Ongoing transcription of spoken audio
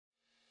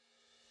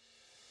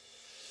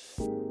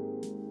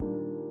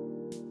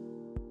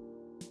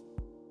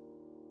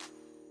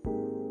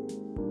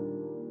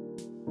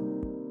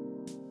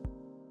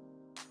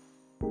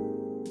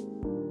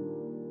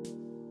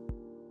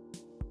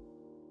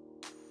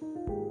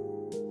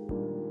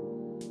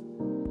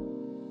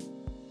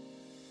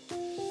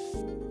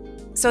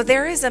So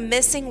there is a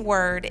missing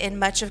word in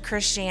much of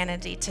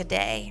Christianity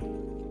today.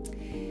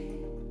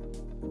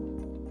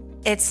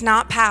 It's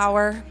not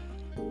power.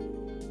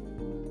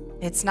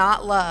 It's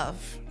not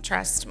love,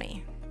 trust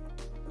me.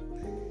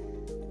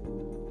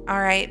 All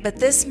right, but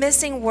this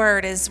missing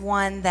word is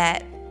one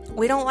that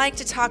we don't like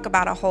to talk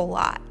about a whole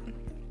lot,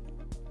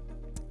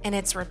 and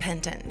it's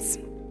repentance.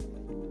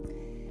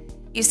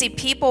 You see,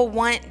 people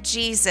want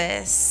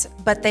Jesus,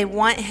 but they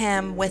want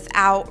him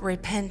without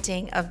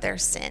repenting of their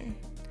sin.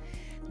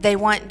 They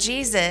want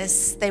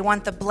Jesus, they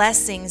want the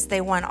blessings,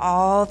 they want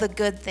all the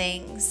good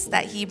things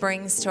that he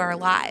brings to our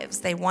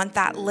lives. They want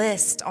that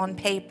list on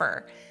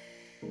paper,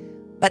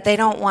 but they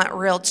don't want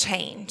real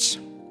change.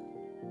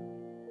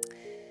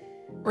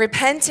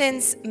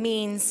 Repentance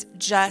means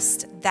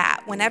just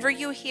that. Whenever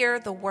you hear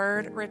the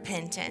word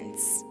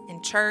repentance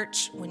in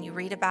church, when you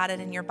read about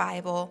it in your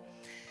Bible,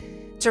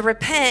 to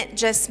repent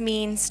just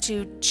means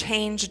to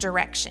change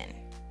direction.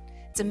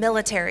 It's a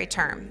military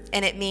term,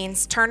 and it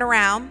means turn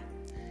around,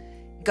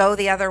 go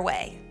the other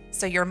way.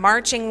 So you're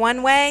marching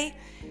one way,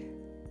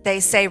 they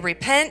say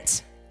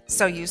repent,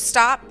 so you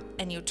stop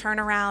and you turn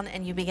around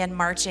and you begin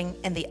marching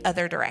in the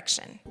other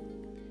direction.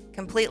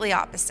 Completely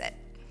opposite.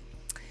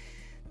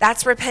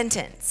 That's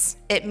repentance.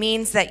 It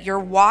means that you're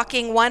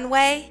walking one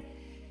way,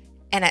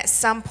 and at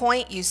some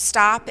point you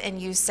stop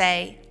and you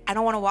say, I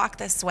don't want to walk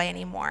this way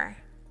anymore.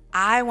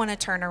 I want to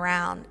turn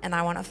around and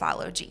I want to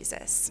follow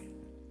Jesus.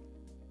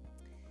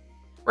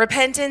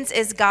 Repentance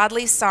is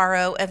godly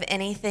sorrow of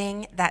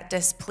anything that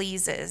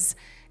displeases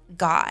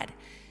God.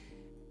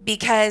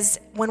 Because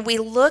when we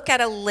look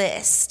at a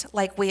list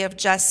like we have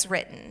just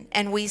written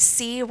and we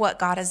see what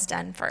God has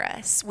done for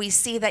us, we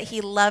see that he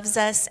loves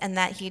us and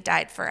that he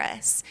died for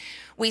us.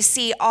 We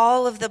see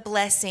all of the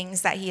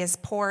blessings that he has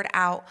poured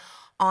out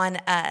on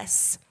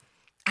us.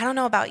 I don't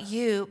know about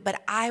you,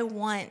 but I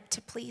want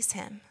to please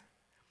him.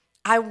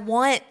 I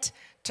want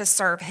to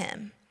serve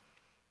him.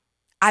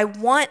 I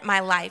want my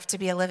life to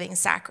be a living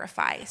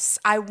sacrifice.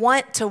 I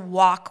want to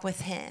walk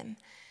with him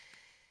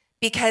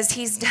because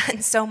he's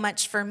done so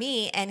much for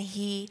me and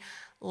he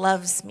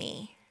loves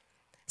me.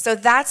 So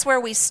that's where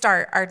we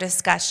start our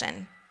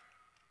discussion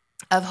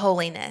of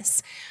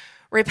holiness.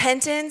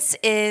 Repentance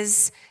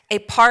is a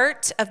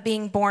part of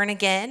being born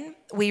again.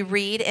 We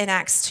read in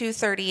Acts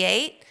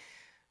 2:38,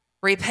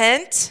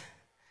 repent,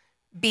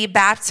 be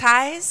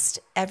baptized,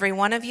 every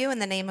one of you, in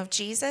the name of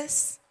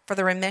Jesus for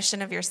the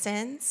remission of your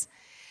sins,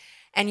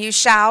 and you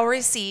shall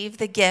receive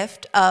the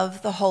gift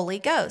of the Holy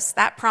Ghost.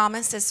 That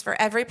promise is for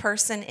every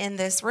person in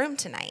this room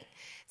tonight.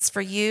 It's for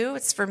you,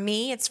 it's for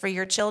me, it's for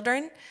your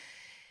children,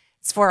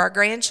 it's for our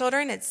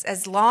grandchildren. It's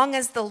as long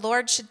as the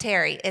Lord should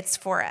tarry, it's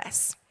for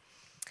us.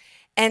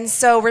 And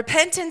so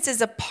repentance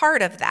is a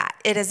part of that.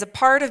 It is a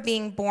part of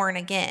being born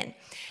again.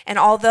 And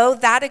although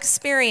that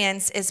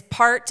experience is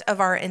part of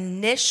our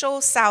initial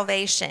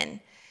salvation,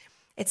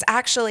 it's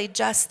actually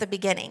just the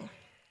beginning.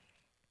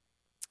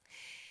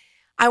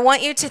 I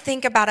want you to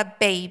think about a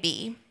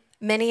baby.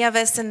 Many of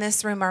us in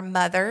this room are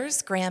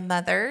mothers,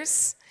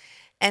 grandmothers,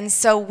 and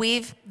so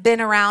we've been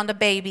around a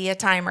baby a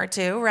time or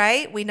two,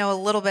 right? We know a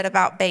little bit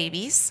about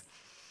babies.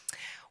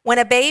 When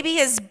a baby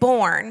is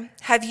born,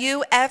 have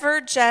you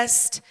ever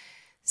just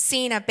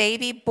seen a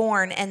baby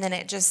born and then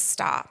it just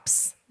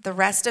stops? The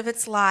rest of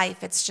its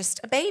life, it's just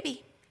a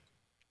baby.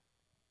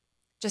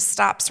 Just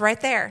stops right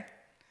there.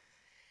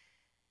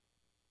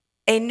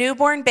 A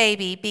newborn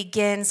baby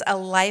begins a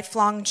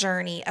lifelong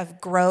journey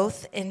of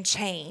growth and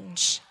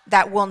change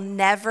that will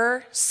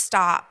never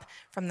stop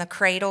from the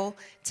cradle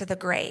to the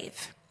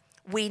grave.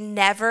 We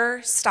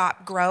never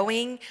stop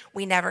growing.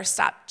 We never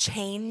stop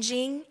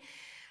changing.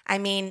 I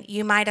mean,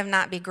 you might have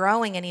not be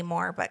growing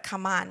anymore, but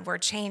come on, we're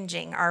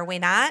changing, are we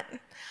not?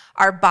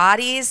 Our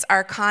bodies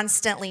are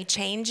constantly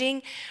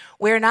changing.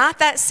 We're not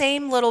that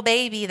same little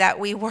baby that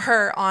we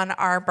were on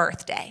our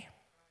birthday.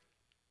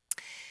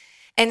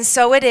 And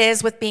so it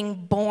is with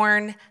being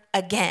born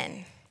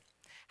again.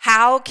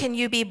 How can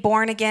you be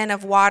born again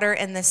of water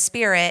and the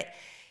Spirit,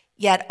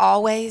 yet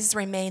always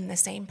remain the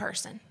same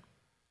person?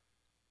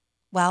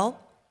 Well,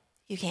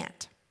 you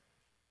can't.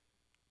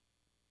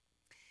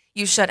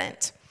 You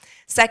shouldn't.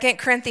 2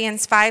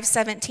 Corinthians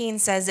 5:17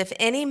 says, if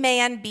any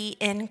man be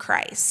in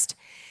Christ,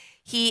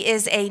 he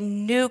is a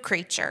new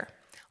creature.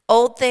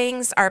 Old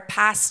things are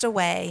passed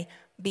away.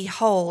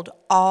 Behold,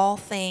 all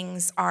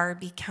things are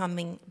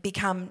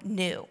become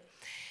new.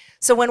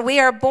 So when we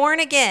are born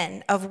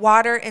again of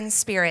water and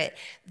Spirit,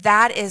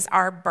 that is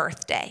our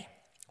birthday.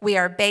 We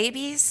are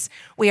babies.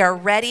 We are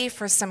ready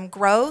for some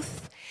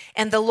growth.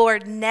 And the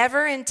Lord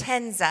never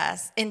intends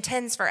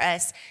for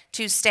us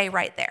to stay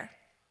right there.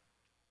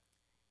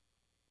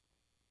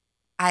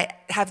 I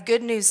have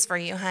good news for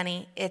you,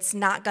 honey. It's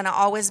not going to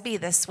always be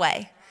this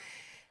way.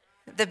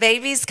 The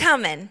baby's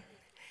coming.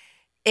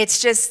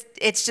 It's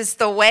just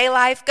the way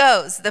life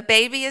goes. The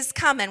baby is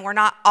coming. We're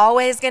not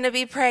always going to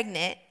be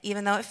pregnant,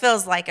 even though it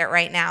feels like it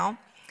right now.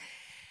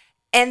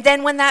 And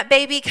then when that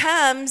baby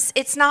comes,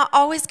 it's not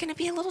always going to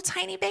be a little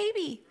tiny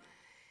baby.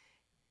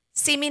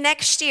 See me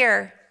next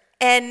year,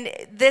 And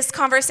this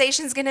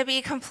conversation is going to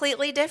be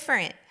completely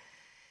different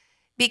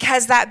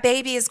because that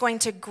baby is going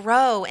to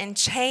grow and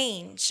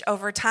change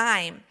over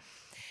time.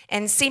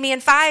 And see me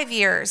in 5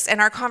 years,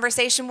 and our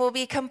conversation will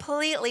be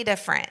completely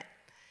different.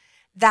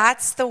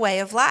 That's the way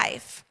of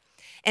life.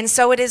 And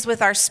so it is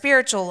with our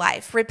spiritual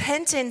life.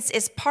 Repentance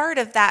is part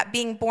of that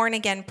being born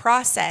again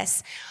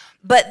process.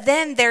 But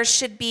then there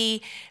should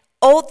be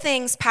old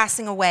things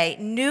passing away,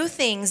 new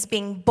things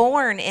being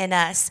born in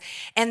us.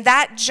 And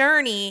that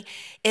journey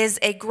is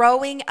a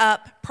growing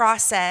up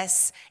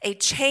process, a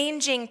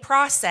changing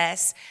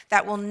process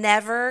that will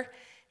never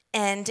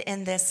end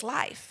in this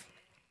life.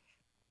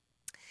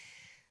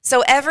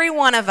 So every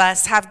one of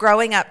us have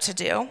growing up to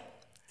do.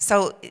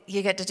 So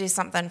you get to do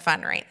something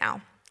fun right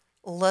now.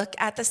 Look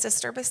at the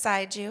sister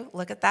beside you,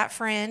 look at that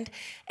friend,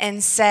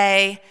 and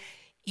say,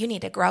 you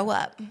need to grow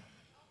up.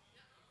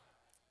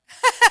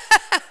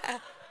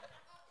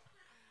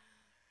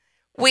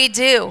 We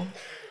do.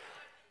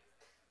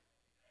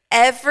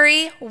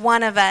 Every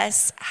one of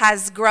us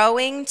has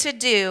growing to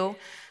do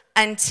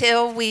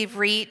until we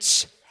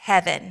reach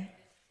heaven.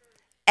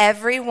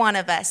 Every one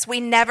of us. We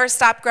never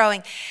stop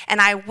growing.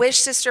 And I wish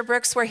Sister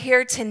Brooks were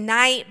here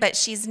tonight, but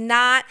she's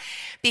not,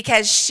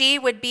 because she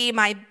would be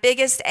my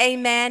biggest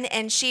amen,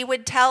 and she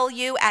would tell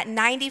you at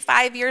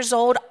 95 years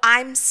old,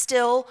 I'm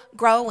still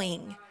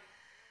growing.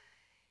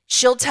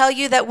 She'll tell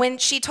you that when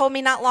she told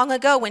me not long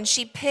ago, when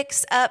she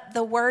picks up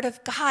the Word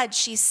of God,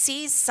 she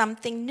sees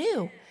something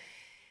new.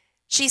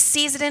 She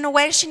sees it in a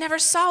way she never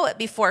saw it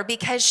before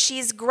because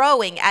she's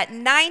growing. At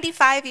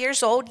 95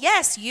 years old,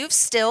 yes, you've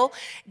still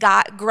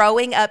got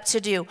growing up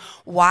to do.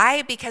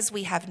 Why? Because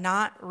we have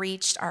not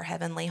reached our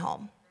heavenly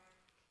home.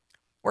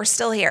 We're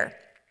still here.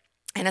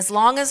 And as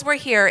long as we're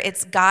here,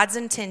 it's God's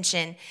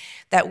intention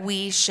that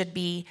we should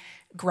be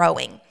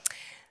growing.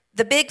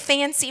 The big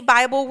fancy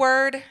Bible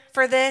word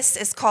for this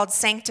is called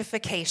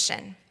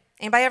sanctification.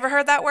 Anybody ever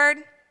heard that word?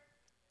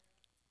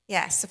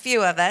 Yes, a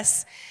few of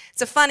us.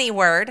 It's a funny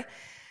word.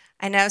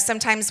 I know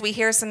sometimes we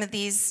hear some of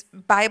these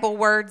Bible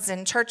words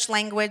in church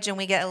language and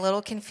we get a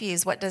little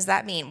confused. What does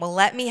that mean? Well,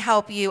 let me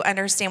help you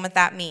understand what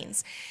that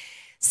means.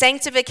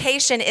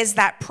 Sanctification is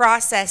that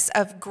process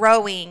of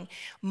growing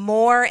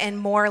more and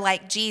more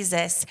like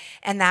Jesus,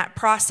 and that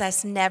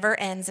process never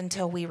ends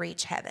until we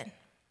reach heaven.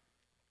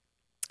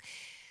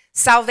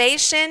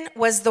 Salvation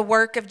was the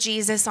work of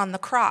Jesus on the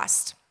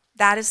cross.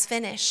 That is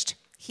finished.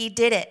 He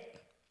did it.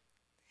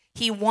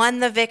 He won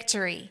the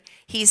victory.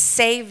 He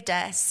saved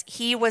us.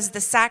 He was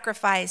the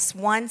sacrifice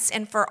once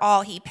and for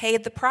all. He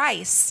paid the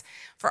price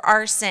for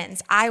our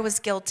sins. I was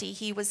guilty.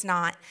 He was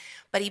not.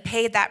 But he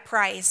paid that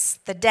price,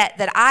 the debt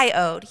that I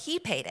owed. He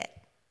paid it.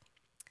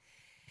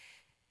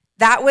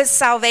 That was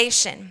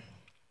salvation.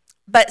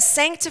 But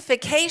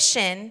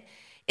sanctification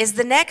is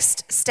the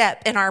next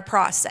step in our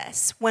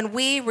process. When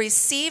we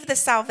receive the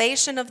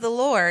salvation of the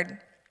Lord,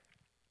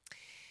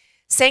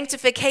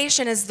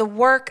 sanctification is the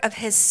work of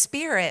His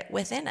Spirit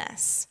within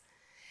us.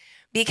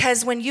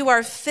 Because when you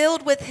are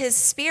filled with His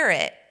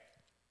Spirit,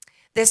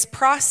 this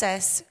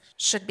process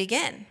should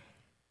begin.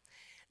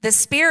 The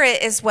Spirit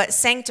is what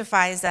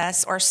sanctifies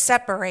us or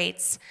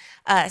separates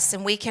us.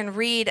 And we can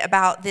read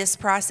about this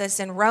process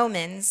in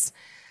Romans.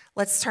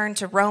 Let's turn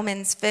to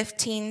Romans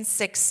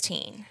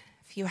 15:16.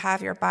 If you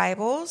have your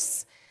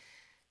Bibles.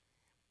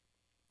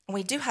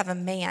 We do have a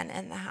man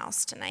in the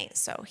house tonight,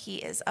 so he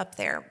is up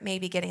there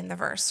maybe getting the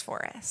verse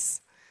for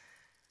us.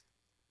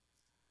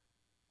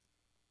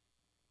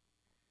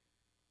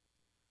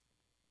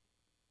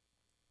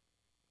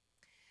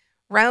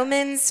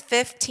 Romans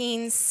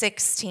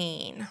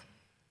 15:16.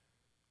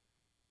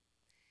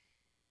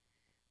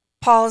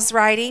 Paul's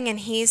writing, and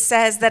he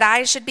says that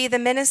I should be the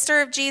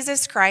minister of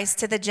Jesus Christ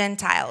to the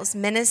Gentiles,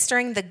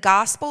 ministering the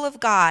gospel of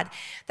God,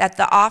 that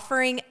the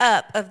offering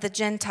up of the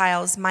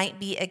Gentiles might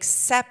be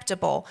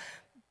acceptable,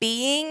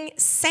 being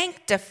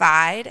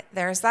sanctified.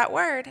 There's that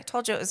word. I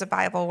told you it was a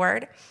Bible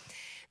word.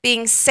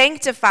 Being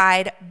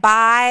sanctified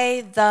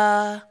by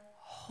the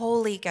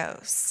Holy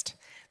Ghost.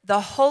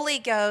 The Holy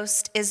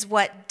Ghost is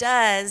what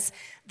does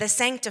the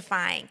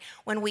sanctifying.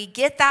 When we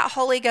get that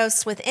Holy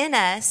Ghost within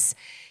us,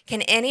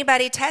 can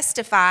anybody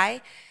testify?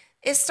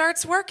 It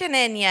starts working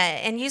in you,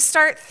 and you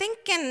start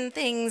thinking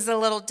things a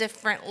little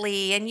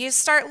differently, and you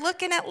start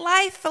looking at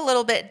life a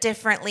little bit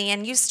differently,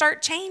 and you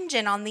start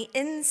changing on the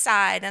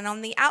inside and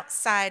on the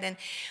outside, and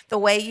the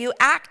way you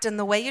act and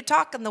the way you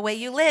talk and the way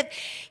you live.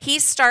 He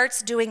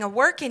starts doing a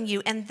work in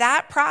you, and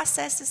that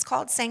process is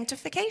called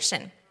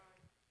sanctification.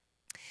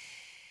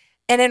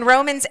 And in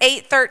Romans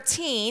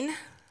 8:13,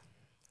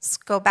 let's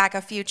go back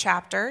a few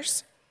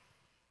chapters.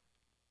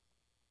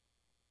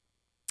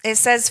 It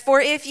says,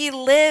 for if ye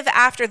live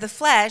after the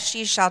flesh,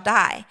 ye shall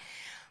die.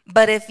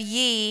 But if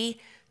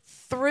ye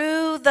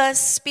through the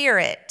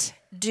Spirit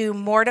do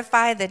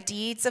mortify the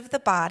deeds of the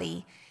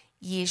body,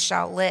 ye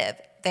shall live.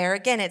 There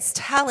again, it's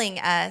telling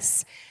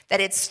us that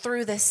it's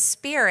through the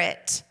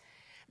Spirit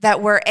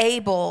that we're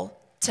able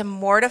to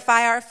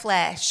mortify our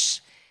flesh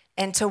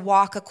and to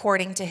walk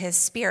according to His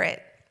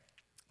Spirit,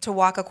 to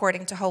walk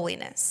according to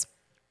holiness.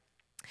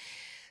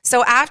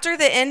 So after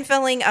the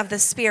infilling of the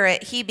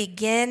Spirit, he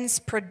begins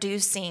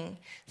producing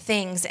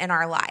things in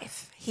our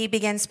life. He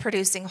begins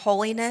producing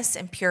holiness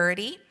and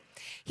purity.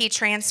 He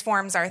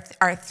transforms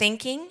our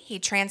thinking. He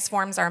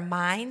transforms our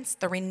minds,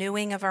 the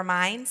renewing of our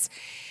minds.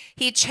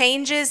 He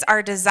changes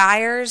our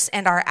desires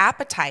and our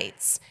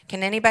appetites.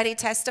 Can anybody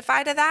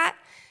testify to that?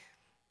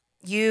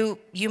 You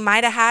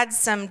might have had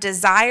some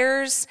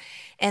desires,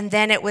 and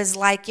then it was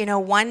like,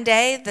 one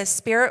day the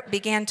Spirit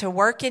began to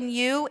work in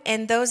you,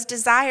 and those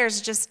desires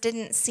just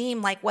didn't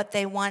seem like what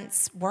they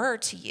once were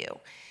to you.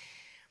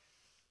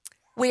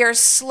 We are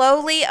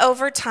slowly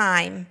over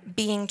time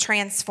being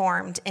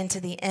transformed into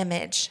the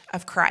image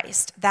of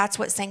Christ. That's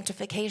what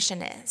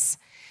sanctification is.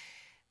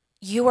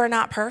 You are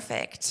not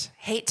perfect.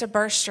 Hate to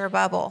burst your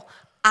bubble.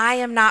 I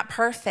am not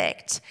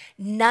perfect.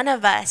 None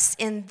of us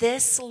in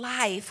this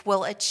life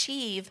will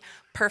achieve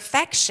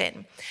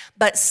perfection.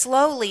 But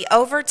slowly,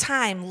 over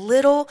time,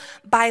 little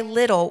by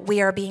little,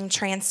 we are being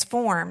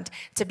transformed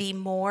to be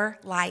more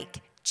like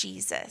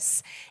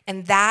Jesus.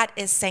 And that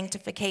is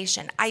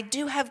sanctification. I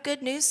do have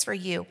good news for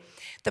you.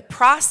 The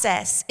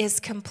process is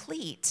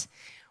complete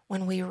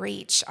when we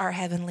reach our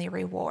heavenly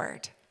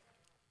reward.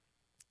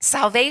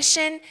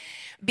 Salvation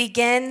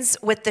begins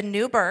with the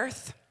new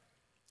birth.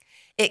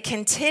 It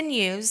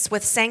continues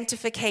with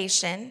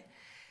sanctification,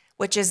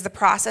 which is the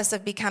process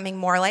of becoming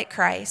more like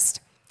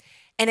Christ.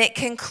 And it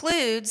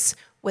concludes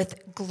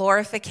with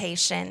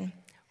glorification,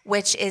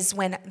 which is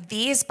when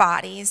these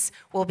bodies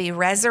will be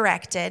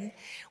resurrected.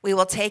 We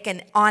will take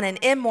on an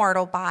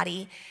immortal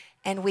body,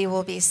 and we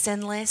will be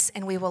sinless,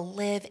 and we will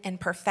live in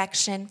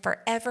perfection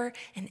forever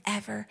and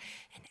ever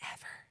and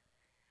ever.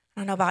 I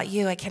don't know about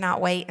you, I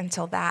cannot wait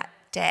until that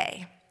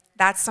day.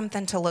 That's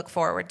something to look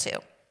forward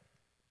to.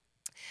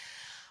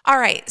 All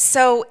right,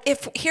 so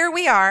if here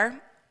we are,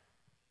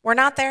 we're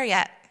not there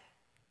yet,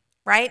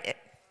 right? If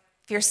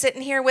you're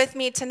sitting here with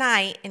me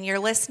tonight and you're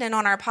listening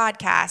on our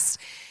podcast,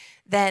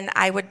 then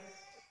I would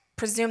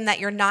presume that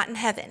you're not in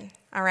heaven,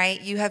 all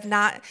right? You have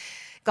not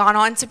gone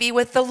on to be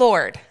with the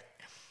Lord.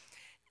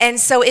 And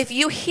so if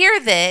you hear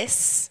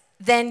this,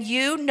 then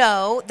you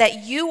know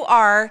that you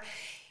are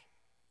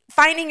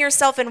finding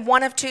yourself in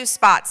one of two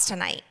spots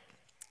tonight.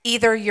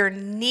 Either you're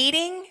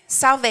needing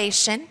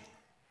salvation,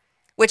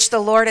 which the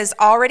Lord has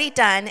already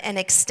done and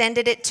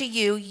extended it to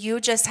you. You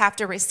just have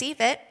to receive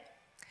it.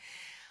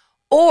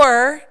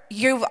 Or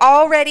you've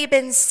already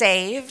been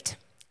saved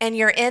and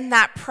you're in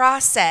that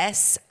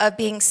process of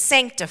being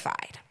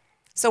sanctified.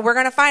 So we're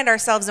going to find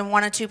ourselves in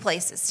one of two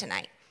places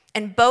tonight.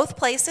 In both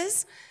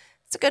places,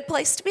 it's a good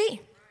place to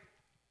be.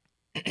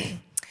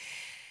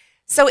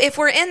 So if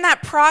we're in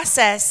that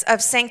process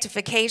of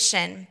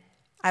sanctification,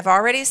 I've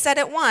already said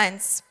it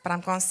once, but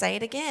I'm going to say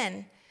it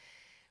again.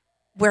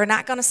 We're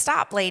not going to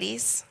stop,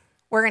 ladies.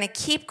 We're going to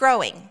keep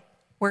growing.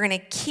 We're going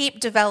to keep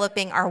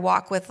developing our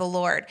walk with the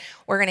Lord.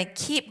 We're going to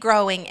keep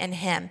growing in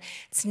Him.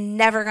 It's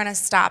never going to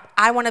stop.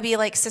 I want to be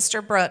like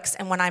Sister Brooks,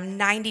 and when I'm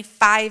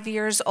 95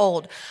 years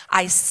old,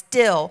 I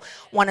still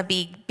want to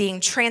be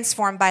being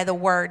transformed by the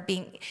Word,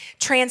 being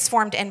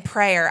transformed in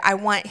prayer. I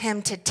want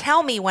Him to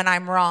tell me when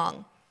I'm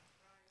wrong.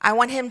 I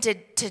want Him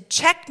to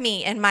check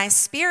me in my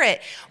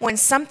spirit when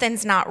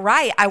something's not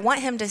right. I want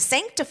Him to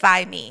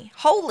sanctify me,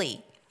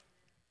 holy.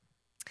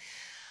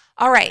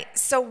 All right,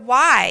 so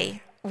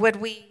why would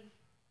we,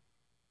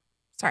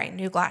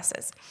 new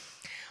glasses.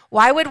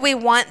 Why would we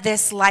want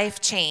this life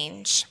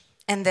change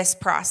and this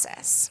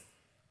process?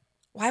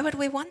 Why would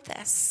we want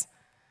this?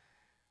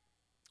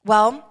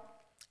 Well,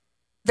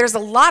 there's a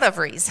lot of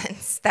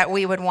reasons that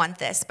we would want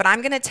this, but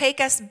I'm going to take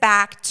us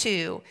back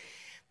to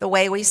the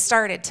way we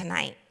started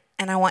tonight,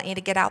 and I want you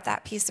to get out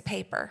that piece of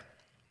paper.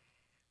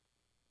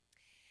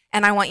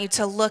 And I want you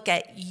to look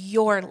at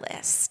your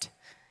list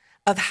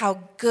of how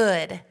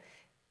good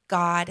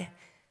God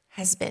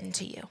has been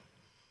to you.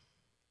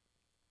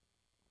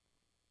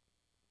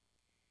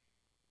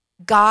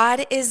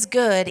 God is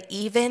good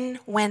even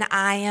when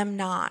I am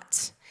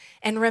not.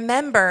 And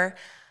remember,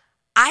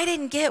 I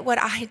didn't get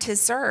what I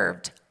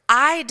deserved.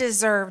 I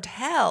deserved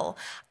hell.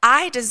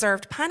 I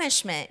deserved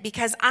punishment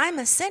because I'm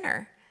a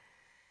sinner.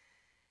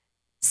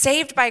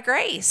 Saved by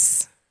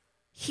grace.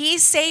 He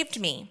saved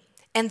me.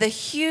 And the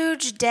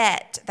huge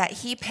debt that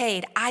He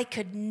paid, I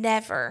could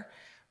never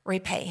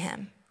repay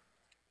Him.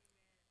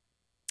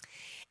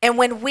 And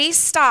when we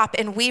stop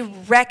and we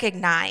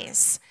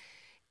recognize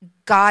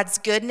God's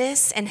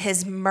goodness and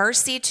His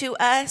mercy to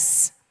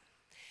us,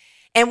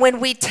 and when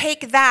we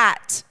take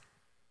that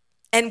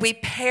and we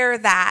pair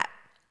that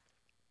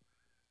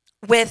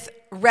with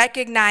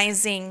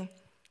recognizing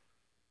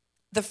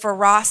the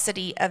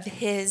ferocity of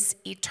His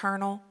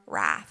eternal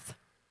wrath,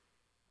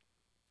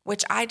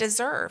 which I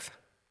deserve,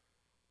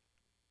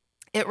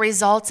 it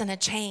results in a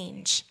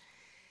change.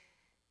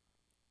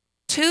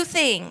 Two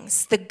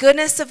things: the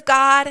goodness of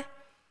God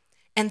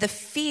and the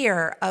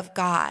fear of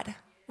God.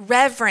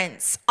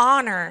 Reverence,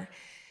 honor,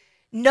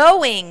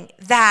 knowing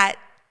that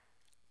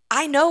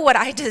I know what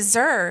I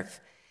deserve,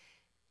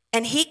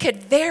 and He could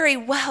very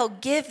well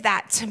give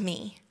that to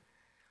me.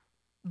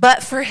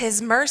 But for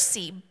His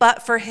mercy,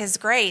 but for His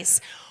grace,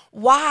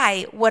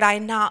 Why would I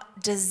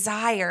not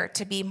desire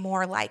to be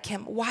more like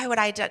him? Why would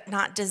I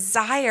not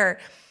desire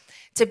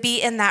to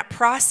be in that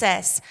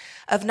process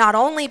of not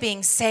only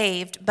being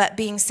saved, but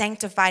being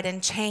sanctified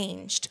and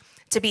changed,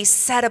 to be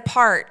set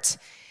apart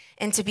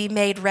and to be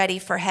made ready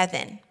for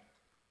heaven?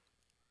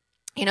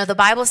 You know, the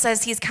Bible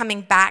says he's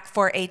coming back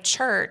for a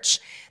church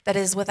that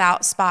is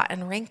without spot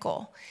and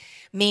wrinkle,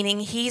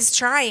 meaning he's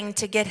trying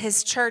to get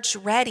his church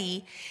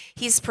ready.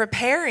 He's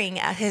preparing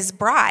his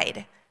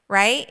bride,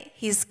 right?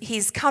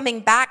 He's coming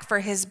back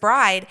for his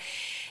bride,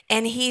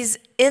 and he's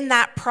in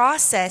that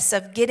process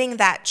of getting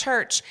that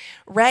church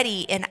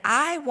ready, and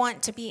I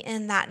want to be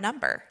in that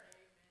number.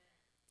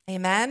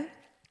 Amen?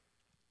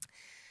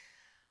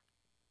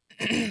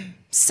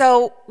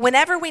 So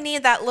whenever we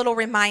need that little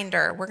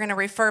reminder, we're going to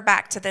refer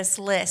back to this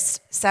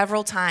list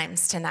several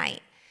times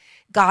tonight.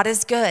 God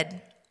is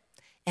good,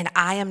 and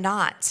I am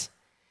not.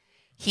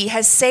 He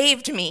has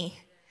saved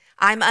me.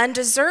 I'm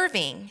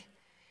undeserving.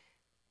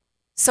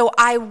 So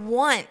I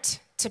want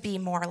to be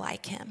more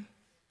like him.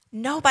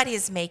 Nobody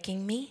is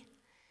making me.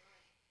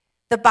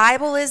 The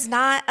Bible is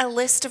not a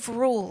list of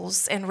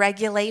rules and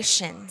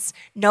regulations.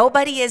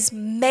 Nobody is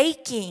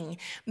making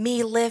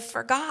me live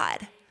for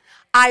God.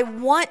 I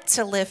want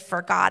to live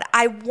for God.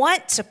 I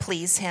want to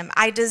please him.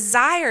 I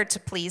desire to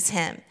please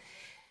him.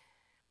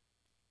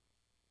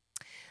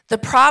 The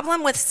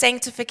problem with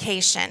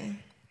sanctification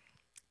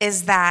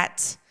is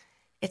that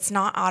it's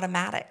not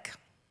automatic,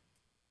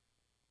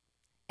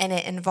 and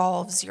it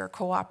involves your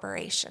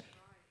cooperation.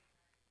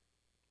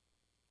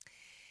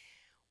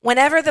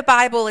 Whenever the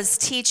Bible is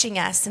teaching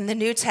us in the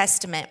New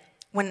Testament,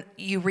 when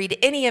you read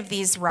any of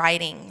these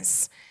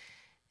writings,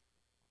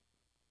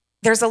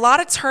 there's a lot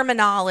of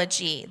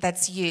terminology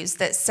that's used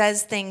that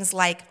says things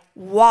like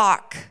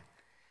walk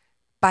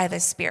by the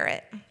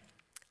Spirit,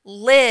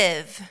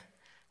 live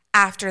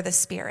after the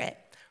Spirit,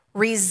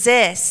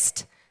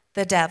 resist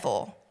the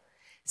devil,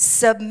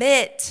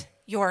 submit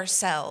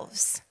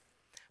yourselves,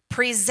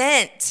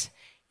 present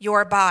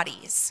your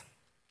bodies,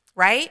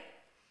 right?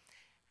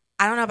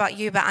 I don't know about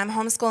you, but I'm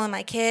homeschooling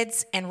my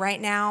kids, and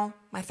right now,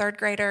 my third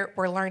grader,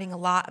 we're learning a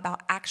lot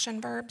about action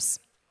verbs.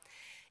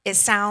 It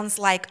sounds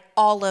like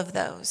all of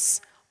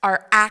those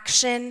are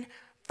action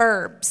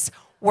verbs.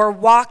 We're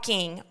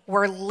walking,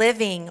 we're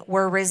living,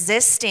 we're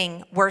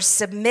resisting, we're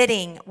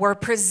submitting, we're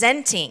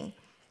presenting.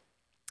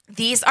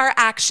 These are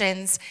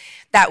actions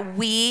that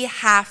we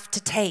have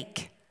to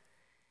take.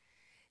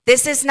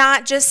 This is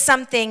not just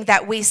something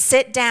that we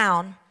sit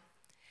down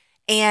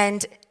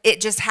and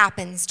it just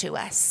happens to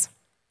us.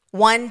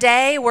 One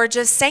day we're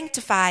just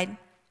sanctified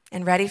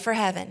and ready for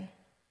heaven.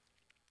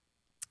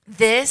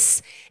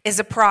 This is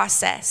a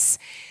process.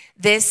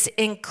 This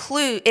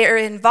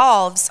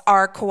involves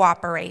our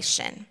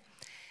cooperation.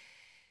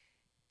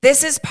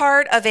 This is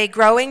part of a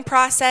growing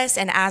process,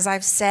 and as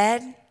I've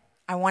said,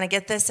 I want to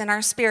get this in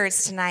our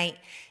spirits tonight.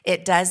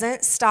 It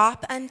doesn't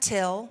stop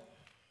until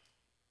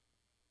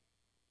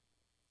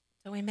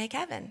we make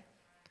heaven.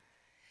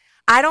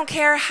 I don't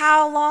care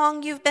how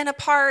long you've been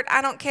apart.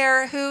 I don't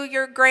care who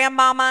your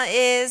grandmama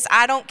is.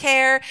 I don't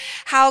care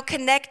how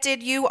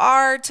connected you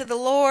are to the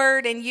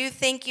Lord and you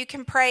think you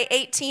can pray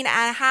 18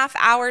 and a half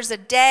hours a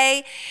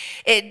day.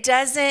 It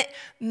doesn't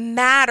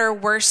matter.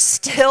 We're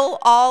still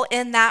all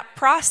in that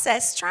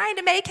process, trying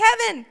to make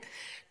heaven,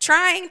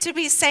 trying to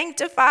be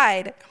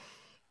sanctified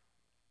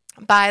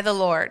by the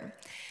Lord.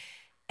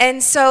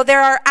 And so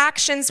there are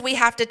actions we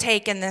have to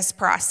take in this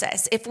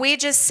process. If we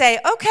just say,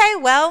 okay,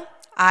 well,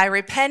 I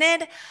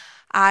repented,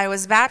 I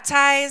was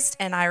baptized,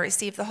 and I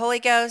received the Holy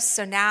Ghost,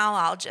 so now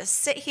I'll just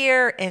sit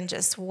here and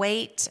just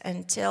wait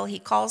until he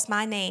calls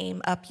my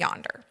name up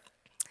yonder.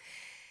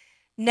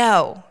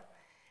 No,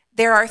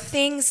 there are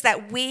things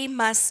that we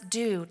must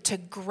do to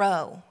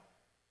grow.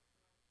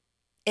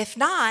 If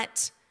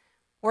not,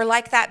 we're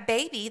like that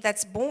baby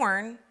that's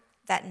born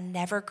that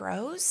never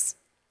grows.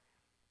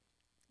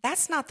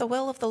 That's not the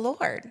will of the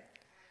Lord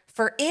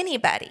for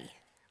anybody,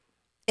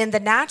 in the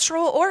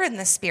natural or in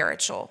the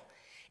spiritual.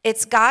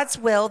 It's God's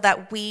will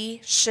that we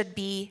should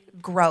be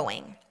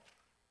growing.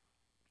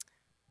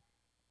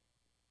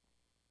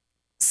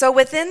 So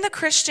within the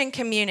Christian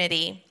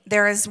community,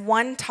 there is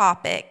one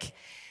topic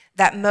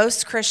that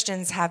most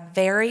Christians have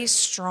very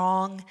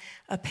strong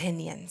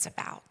opinions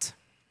about.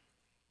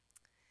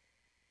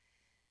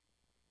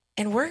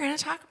 And we're going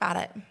to talk about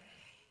it.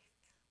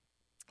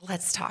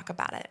 Let's talk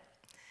about it.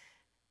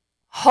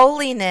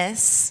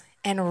 Holiness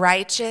and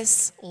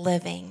righteous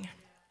living.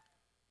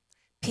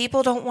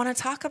 People don't want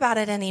to talk about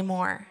it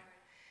anymore.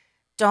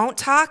 Don't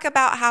talk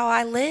about how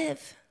I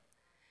live.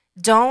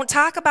 Don't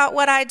talk about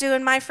what I do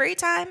in my free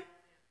time.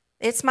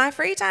 It's my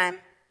free time.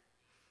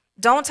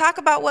 Don't talk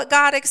about what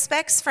God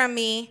expects from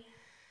me.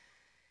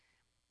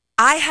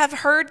 I have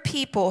heard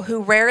people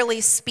who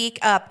rarely speak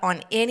up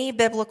on any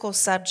biblical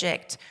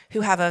subject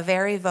who have a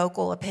very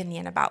vocal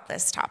opinion about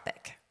this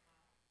topic.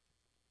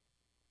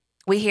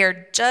 We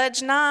hear,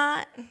 judge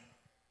not.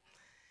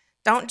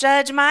 Don't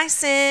judge my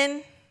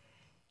sin.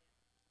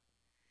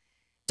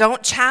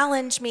 Don't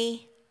challenge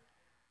me.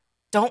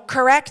 Don't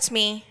correct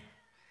me.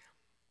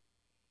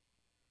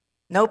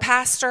 No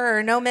pastor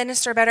or no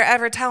minister better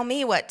ever tell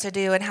me what to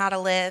do and how to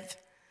live.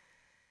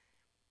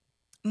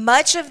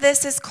 Much of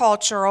this is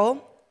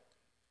cultural.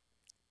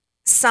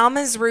 Some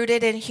is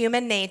rooted in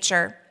human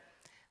nature.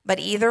 But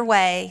either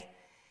way,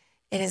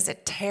 it is a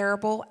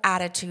terrible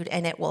attitude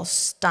and it will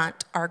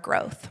stunt our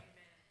growth.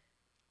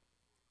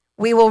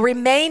 We will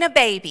remain a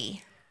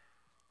baby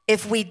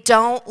if we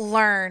don't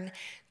learn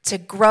to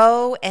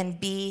grow and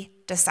be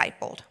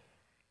discipled.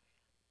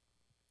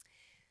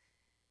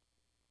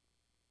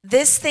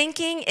 This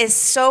thinking is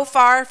so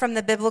far from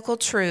the biblical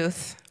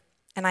truth,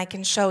 and I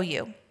can show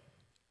you.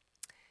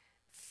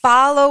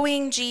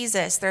 Following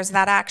Jesus, there's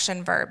that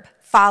action verb,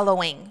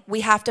 following.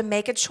 We have to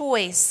make a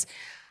choice.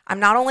 I'm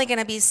not only going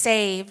to be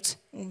saved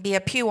and be a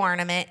pew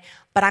ornament,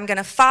 but I'm going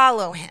to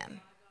follow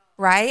him,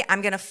 right?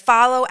 I'm going to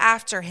follow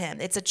after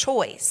him. It's a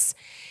choice.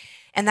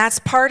 And that's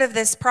part of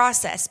this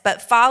process.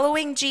 But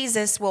following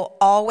Jesus will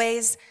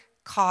always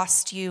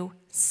cost you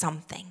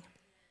something.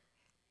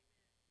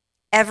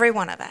 Every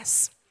one of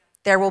us.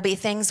 There will be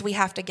things we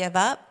have to give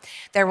up.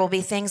 There will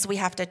be things we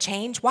have to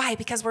change. Why?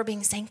 Because we're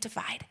being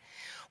sanctified.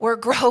 We're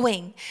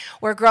growing.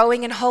 We're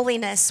growing in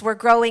holiness. We're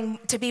growing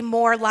to be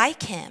more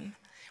like him.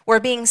 We're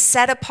being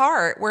set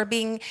apart. We're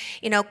being,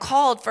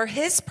 called for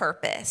his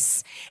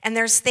purpose. And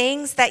there's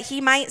things that he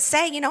might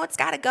say, it's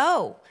got to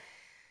go.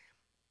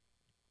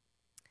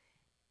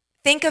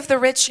 Think of the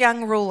rich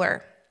young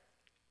ruler.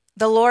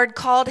 The Lord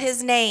called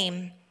his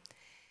name.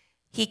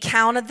 He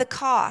counted the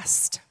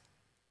cost.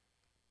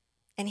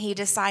 And he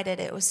decided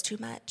it was too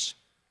much.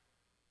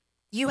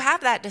 You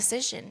have that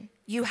decision.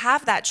 You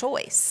have that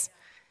choice.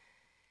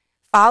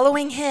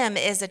 Following him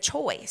is a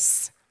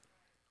choice.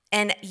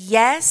 And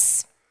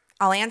yes,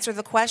 I'll answer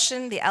the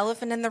question, the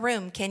elephant in the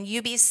room. Can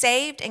you be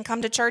saved and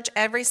come to church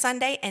every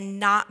Sunday and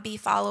not be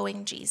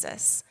following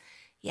Jesus?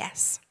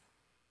 Yes.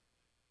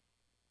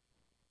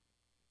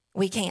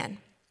 We can.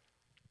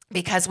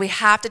 Because we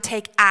have to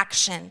take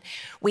action.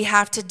 We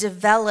have to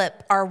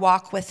develop our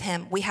walk with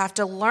him. We have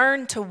to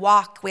learn to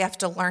walk. We have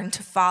to learn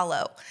to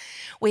follow.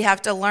 We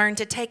have to learn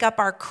to take up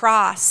our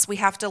cross. We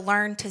have to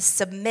learn to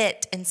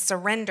submit and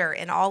surrender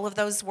and all of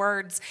those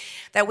words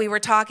that we were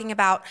talking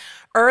about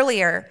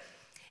earlier.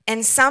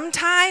 And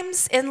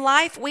sometimes in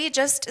life, we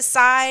just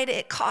decide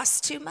it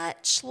costs too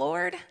much,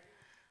 Lord.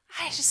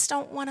 I just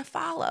don't want to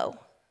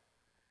follow.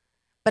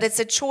 But it's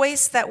a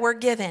choice that we're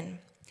given.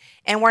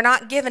 And we're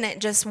not given it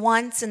just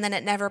once and then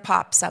it never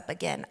pops up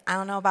again. I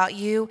don't know about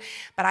you,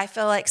 but I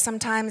feel like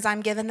sometimes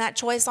I'm given that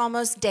choice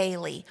almost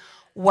daily.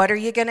 What are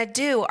you going to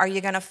do? Are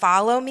you going to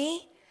follow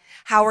me?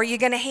 How are you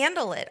going to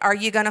handle it? Are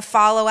you going to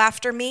follow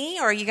after me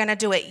or are you going to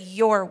do it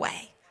your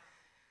way?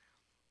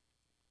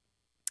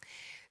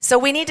 So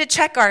we need to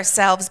check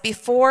ourselves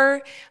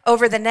before,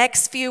 over the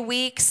next few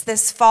weeks,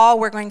 this fall,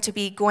 we're going to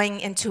be going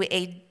into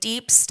a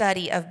deep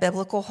study of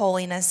biblical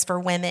holiness for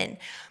women.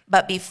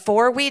 But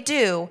before we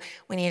do,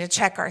 we need to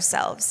check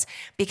ourselves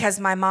because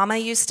my mama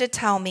used to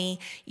tell me,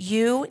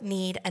 you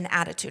need an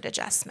attitude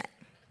adjustment.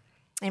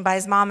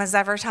 Anybody's mamas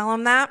ever tell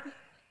them that?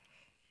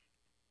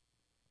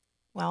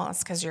 Well,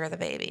 it's because you're the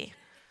baby.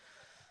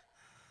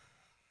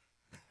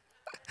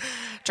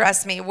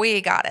 Trust me,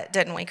 we got it,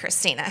 didn't we,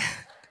 Christina?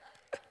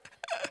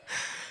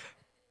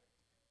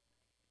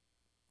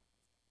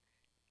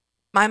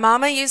 My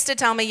mama used to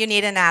tell me you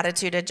need an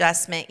attitude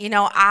adjustment.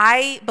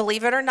 I,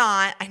 believe it or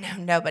not, I know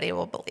nobody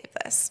will believe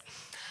this.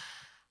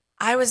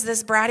 I was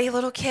this bratty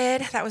little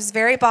kid that was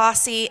very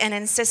bossy and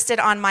insisted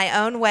on my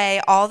own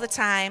way all the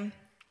time.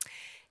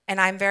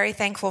 And I'm very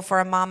thankful for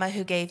a mama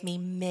who gave me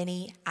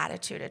many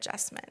attitude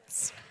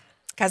adjustments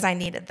because I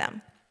needed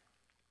them.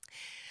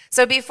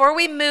 So before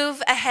we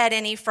move ahead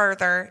any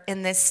further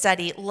in this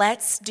study,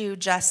 let's do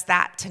just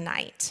that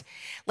tonight.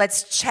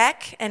 Let's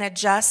check and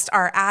adjust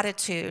our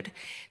attitude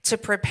to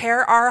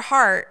prepare our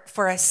heart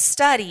for a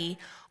study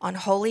on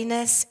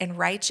holiness and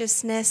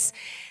righteousness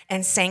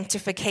and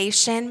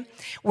sanctification.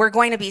 We're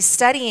going to be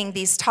studying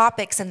these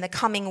topics in the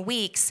coming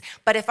weeks,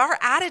 but if our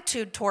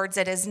attitude towards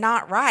it is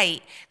not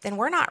right, then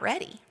we're not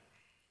ready.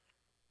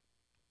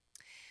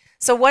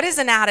 So what is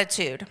an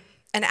attitude?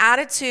 An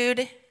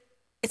attitude,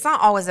 it's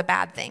not always a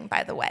bad thing,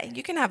 by the way.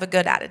 You can have a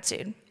good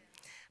attitude,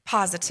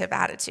 positive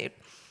attitude.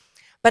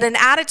 But an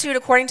attitude,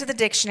 according to the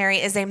dictionary,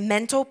 is a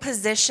mental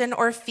position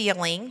or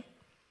feeling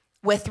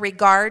with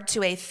regard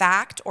to a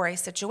fact or a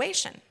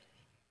situation.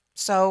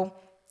 So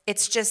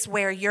it's just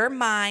where your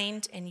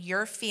mind and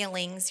your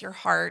feelings, your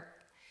heart,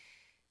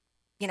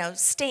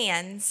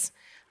 stands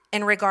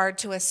in regard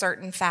to a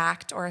certain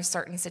fact or a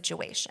certain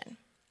situation.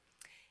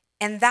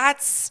 And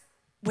that's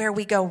where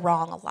we go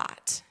wrong a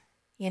lot,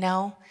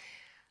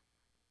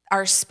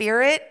 Our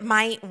spirit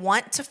might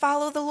want to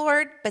follow the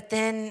Lord, but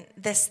then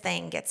this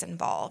thing gets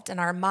involved and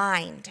our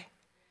mind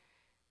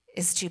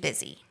is too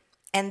busy.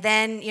 And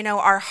then,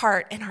 our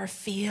heart and our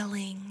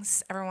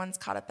feelings, everyone's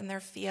caught up in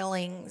their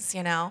feelings,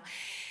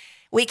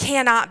 We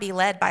cannot be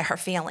led by our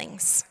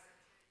feelings.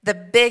 The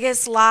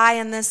biggest lie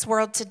in this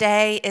world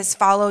today is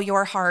follow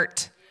your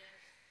heart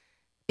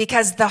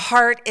because the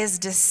heart is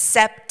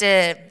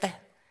deceptive,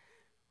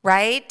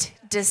 right?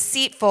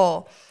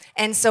 Deceitful.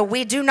 And so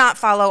we do not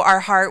follow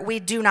our heart. We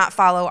do not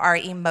follow our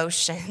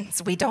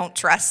emotions. We don't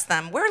trust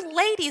them. We're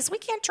ladies. We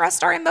can't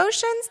trust our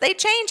emotions. They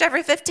change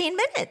every 15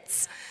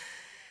 minutes.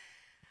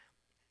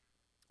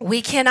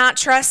 We cannot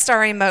trust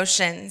our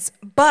emotions,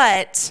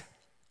 but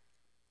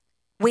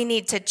we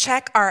need to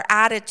check our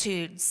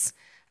attitudes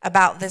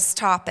about this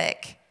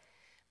topic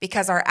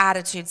because our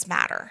attitudes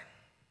matter,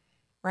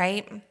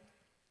 right?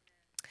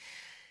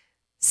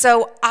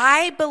 So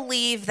I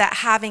believe that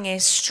having a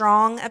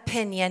strong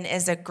opinion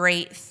is a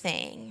great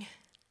thing.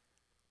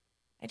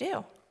 I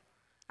do.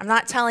 I'm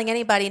not telling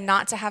anybody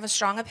not to have a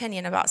strong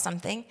opinion about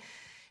something.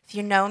 If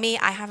you know me,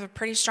 I have a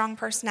pretty strong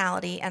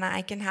personality and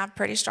I can have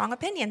pretty strong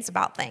opinions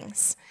about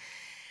things.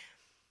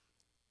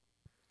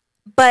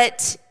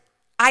 But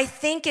I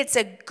think it's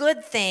a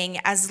good thing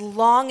as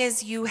long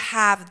as you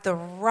have the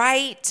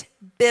right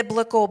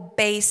biblical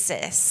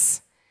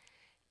basis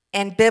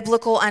and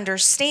biblical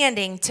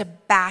understanding to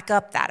back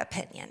up that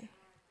opinion.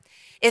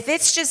 If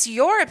it's just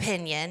your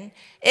opinion,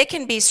 it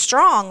can be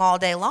strong all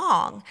day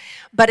long.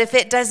 But if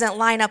it doesn't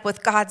line up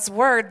with God's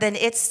word, then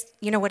it's,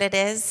 you know what it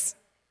is?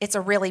 It's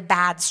a really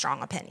bad,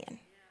 strong opinion.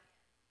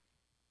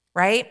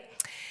 Right?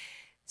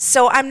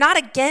 So I'm not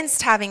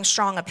against having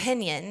strong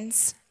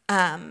opinions,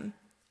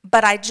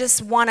 but I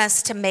just want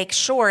us to make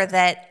sure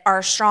that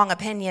our strong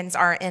opinions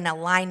are in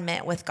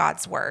alignment with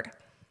God's word.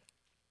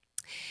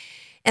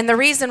 And the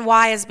reason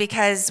why is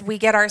because we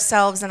get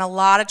ourselves in a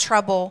lot of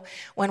trouble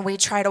when we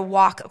try to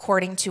walk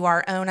according to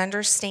our own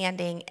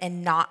understanding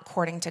and not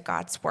according to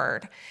God's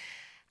word.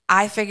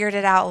 I figured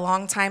it out a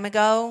long time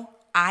ago.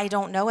 I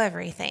don't know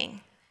everything.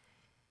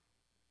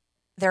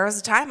 There was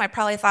a time I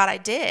probably thought I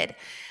did.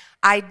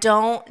 I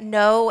don't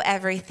know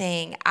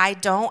everything. I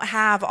don't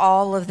have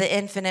all of the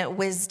infinite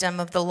wisdom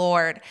of the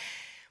Lord.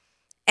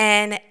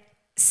 And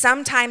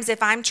sometimes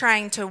if I'm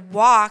trying to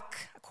walk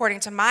according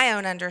to my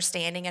own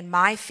understanding and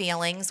my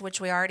feelings,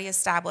 which we already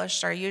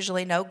established are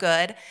usually no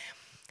good,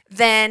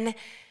 then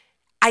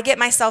I get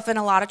myself in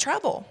a lot of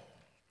trouble.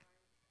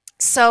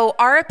 So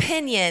our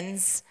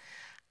opinions,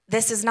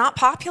 this is not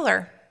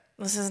popular.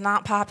 This is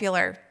not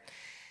popular.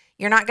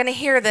 You're not going to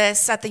hear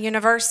this at the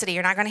university.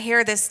 You're not going to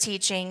hear this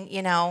teaching,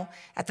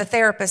 at the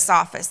therapist's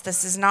office.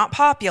 This is not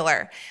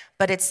popular,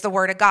 but it's the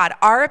word of God.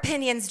 Our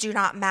opinions do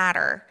not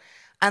matter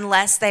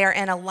unless they are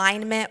in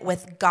alignment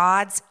with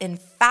God's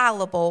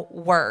infallible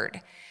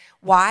word.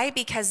 Why?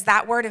 Because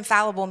that word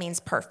infallible means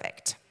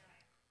perfect,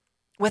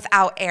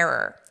 without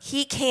error.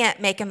 He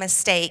can't make a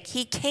mistake.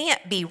 He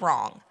can't be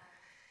wrong.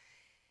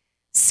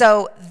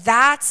 So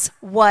that's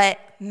what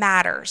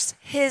matters,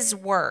 his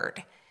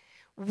word.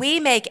 We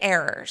make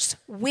errors.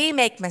 We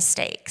make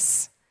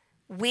mistakes.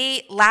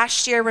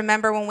 Last year,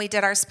 remember when we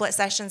did our split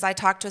sessions, I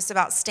talked to us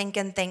about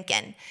stinking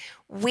thinking.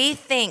 We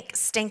think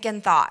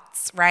stinking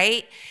thoughts,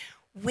 right?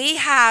 We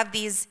have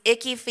these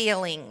icky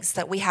feelings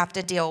that we have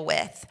to deal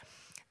with.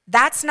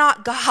 That's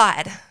not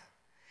God.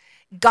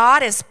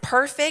 God is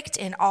perfect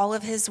in all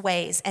of his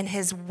ways, and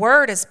his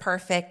word is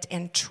perfect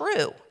and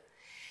true.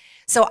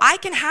 So I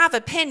can have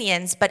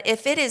opinions, but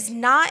if it is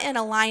not in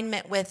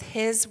alignment with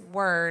his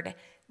word,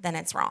 then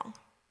it's wrong.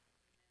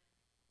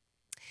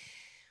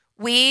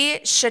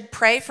 We should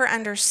pray for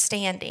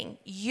understanding.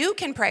 You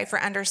can pray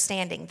for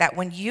understanding, that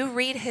when you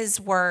read his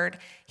word,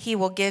 he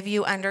will give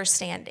you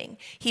understanding.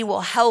 He will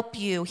help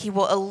you. He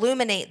will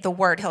illuminate the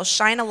word. He'll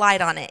shine a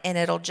light on it, and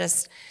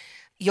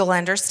you'll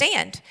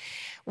understand.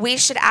 We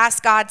should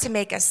ask God to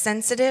make us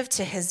sensitive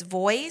to his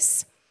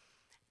voice,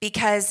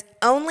 because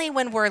only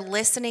when we're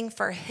listening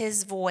for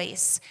his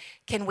voice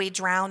can we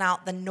drown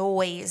out the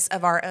noise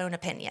of our own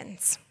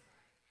opinions.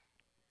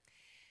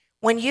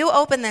 When you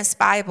open this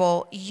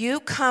Bible, you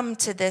come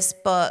to this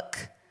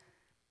book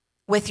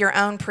with your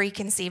own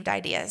preconceived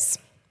ideas.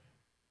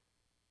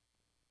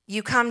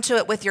 You come to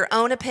it with your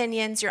own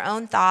opinions, your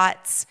own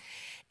thoughts,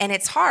 and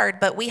it's hard,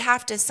 but we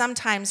have to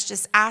sometimes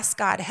just ask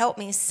God, help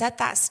me set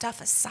that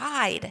stuff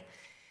aside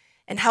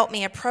and help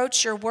me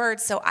approach your word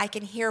so I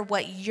can hear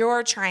what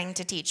you're trying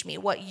to teach me,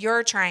 what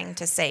you're trying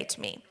to say to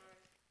me.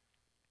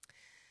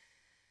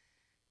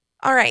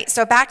 All right,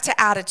 so back to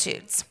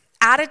attitudes.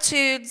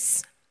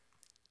 Attitudes,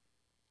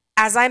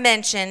 as I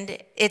mentioned,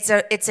 it's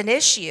an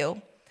issue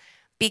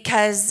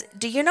because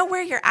do you know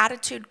where your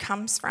attitude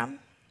comes from?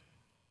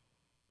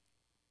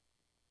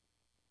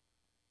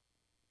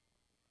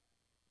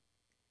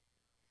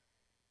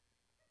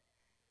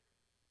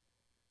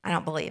 I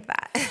don't believe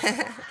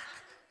that.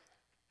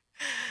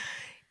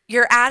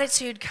 Your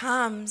attitude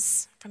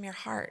comes from your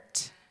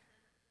heart.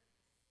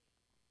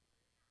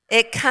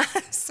 It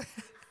comes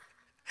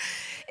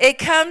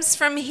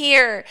from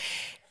here.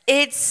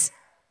 It's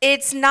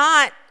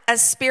not a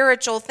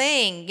spiritual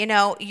thing.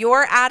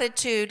 Your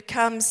attitude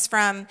comes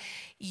from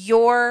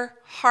your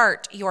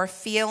heart, your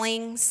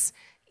feelings,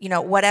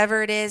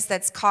 whatever it is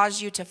that's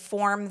caused you to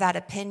form that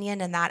opinion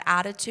and that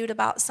attitude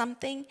about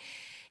something.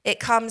 It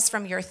comes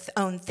from your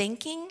own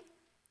thinking,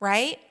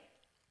 right?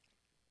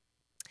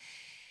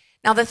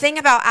 Now, the thing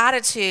about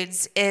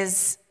attitudes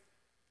is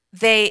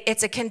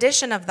it's a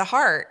condition of the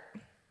heart,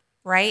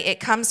 right? It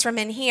comes from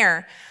in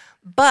here.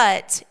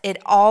 but it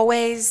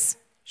always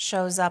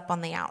shows up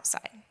on the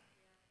outside.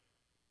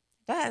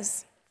 It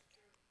does.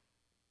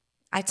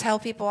 I tell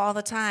people all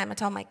the time, I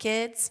tell my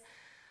kids,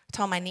 I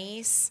tell my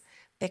niece,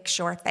 fix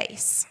your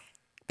face,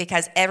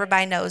 because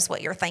everybody knows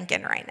what you're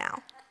thinking right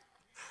now,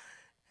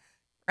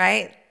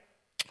 right?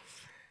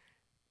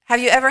 Have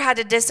you ever had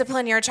to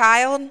discipline your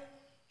child? Have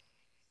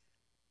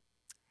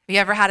you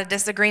ever had a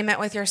disagreement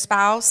with your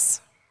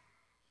spouse?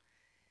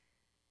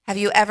 Have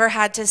you ever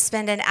had to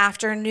spend an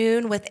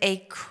afternoon with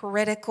a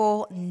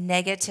critical,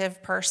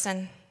 negative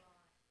person,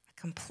 a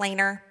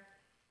complainer?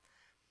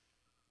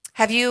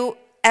 Have you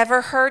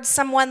ever heard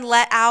someone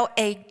let out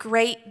a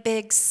great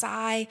big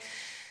sigh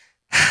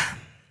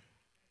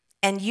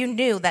and you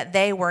knew that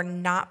they were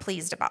not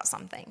pleased about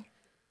something?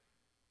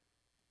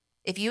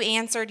 If you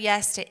answered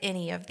yes to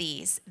any of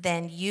these,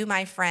 then you,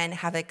 my friend,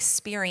 have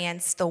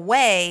experienced the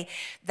way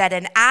that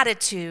an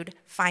attitude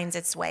finds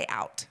its way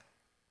out.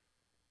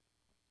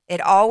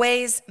 It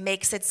always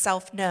makes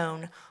itself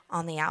known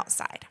on the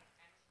outside.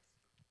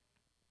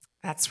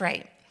 That's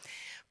right.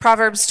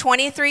 Proverbs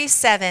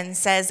 23:7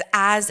 says,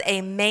 as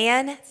a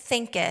man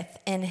thinketh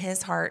in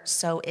his heart,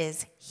 so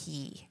is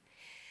he.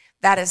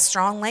 That is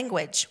strong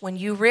language when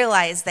you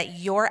realize that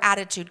your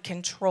attitude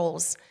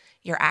controls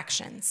your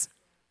actions.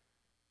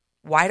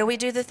 Why do we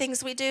do the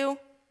things we do?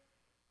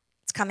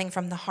 It's coming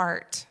from the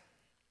heart.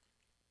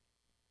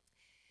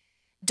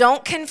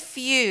 Don't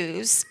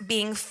confuse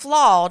being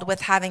flawed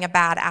with having a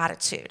bad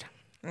attitude,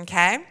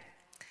 okay?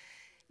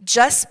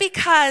 Just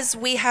because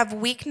we have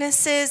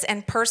weaknesses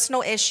and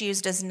personal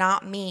issues does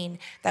not mean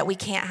that we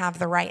can't have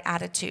the right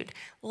attitude.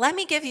 Let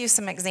me give you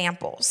some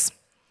examples.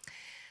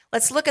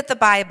 Let's look at the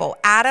Bible.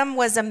 Adam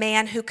was a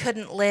man who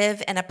couldn't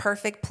live in a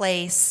perfect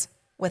place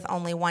with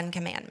only one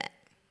commandment.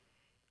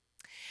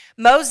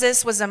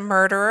 Moses was a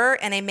murderer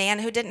and a man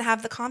who didn't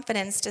have the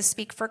confidence to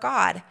speak for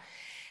God.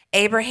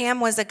 Abraham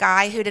was a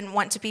guy who didn't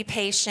want to be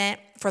patient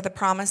for the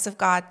promise of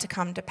God to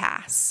come to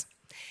pass.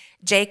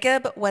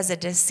 Jacob was a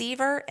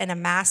deceiver and a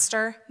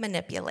master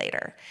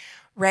manipulator.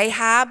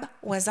 Rahab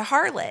was a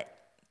harlot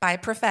by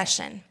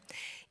profession.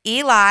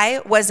 Eli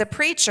was a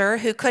preacher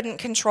who couldn't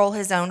control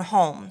his own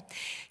home.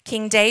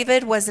 King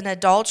David was an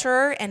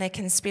adulterer and a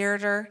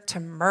conspirator to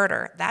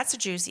murder. That's a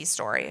juicy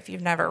story if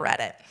you've never read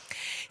it.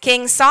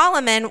 King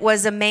Solomon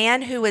was a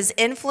man who was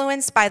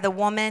influenced by the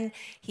women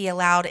he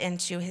allowed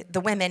into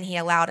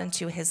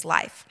his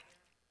life.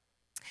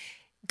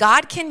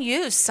 God can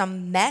use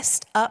some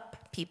messed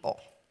up people.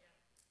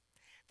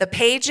 The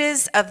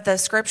pages of the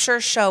scripture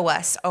show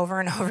us over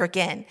and over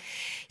again.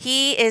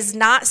 He is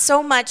not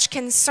so much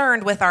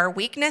concerned with our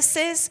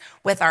weaknesses,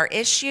 with our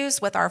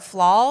issues, with our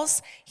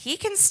flaws. He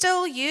can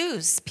still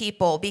use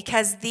people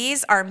because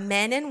these are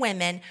men and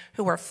women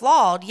who were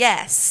flawed,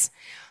 yes,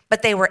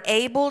 but they were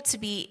able to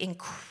be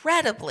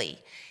incredibly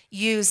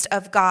used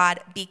of God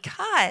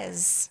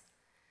because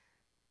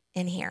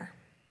in here,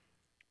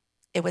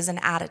 it was an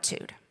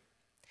attitude.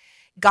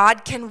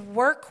 God can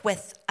work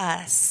with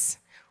us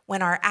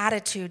when our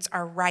attitudes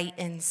are right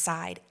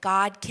inside.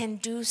 God can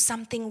do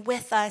something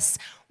with us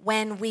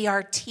when we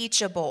are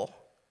teachable,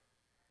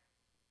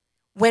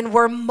 when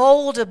we're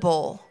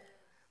moldable,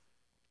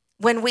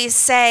 when we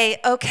say,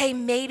 okay,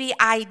 maybe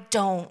I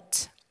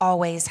don't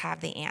always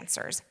have the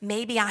answers.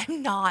 Maybe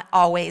I'm not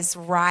always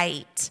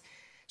right.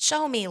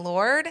 Show me,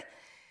 Lord.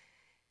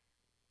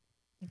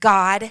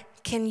 God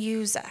can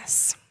use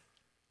us.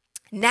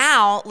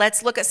 Now,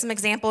 let's look at some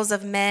examples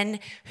of men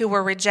who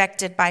were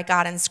rejected by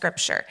God in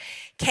Scripture.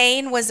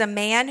 Cain was a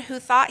man who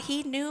thought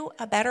he knew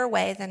a better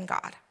way than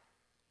God.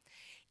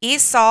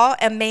 Esau,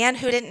 a man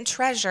who didn't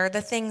treasure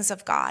the things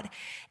of God.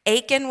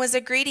 Achan was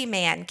a greedy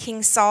man.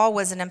 King Saul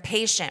was an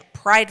impatient,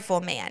 prideful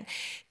man.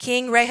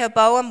 King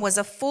Rehoboam was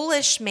a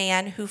foolish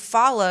man who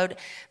followed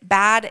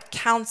bad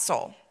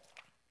counsel.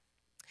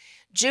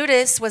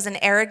 Judas was an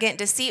arrogant,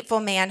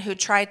 deceitful man who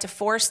tried to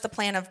force the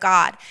plan of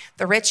God.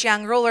 The rich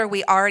young ruler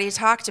we already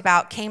talked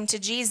about came to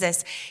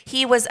Jesus.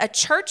 He was a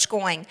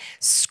church-going,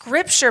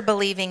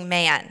 scripture-believing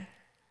man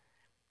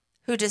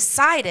who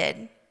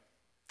decided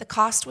the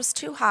cost was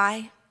too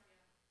high,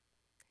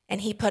 and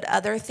he put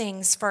other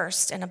things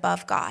first and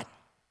above God.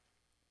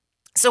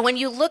 So when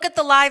you look at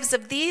the lives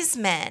of these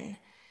men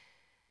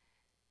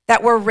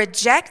that were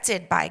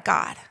rejected by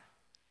God,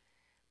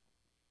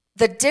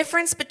 the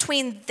difference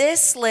between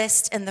this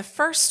list and the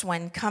first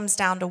one comes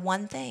down to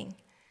one thing: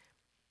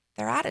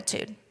 their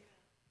attitude,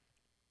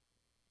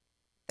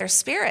 their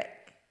spirit.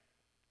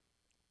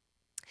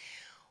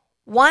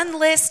 One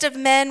list of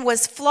men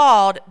was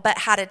flawed but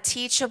had a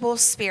teachable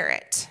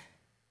spirit,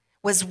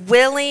 was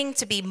willing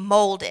to be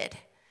molded,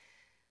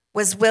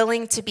 was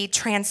willing to be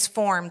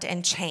transformed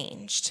and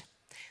changed.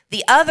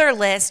 The other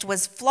list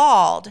was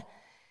flawed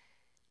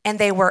and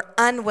they were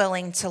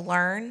unwilling to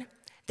learn.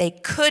 They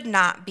could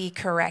not be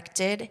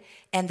corrected,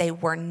 and they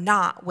were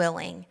not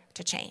willing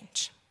to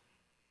change.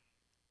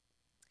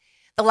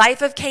 The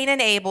life of Cain and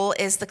Abel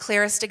is the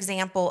clearest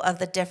example of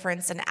the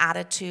difference an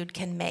attitude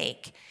can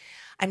make.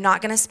 I'm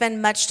not going to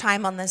spend much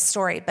time on this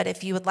story, but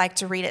if you would like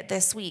to read it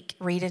this week,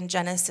 read in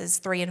Genesis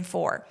 3 and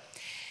 4.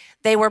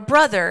 They were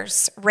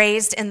brothers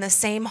raised in the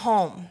same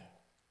home.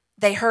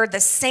 They heard the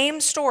same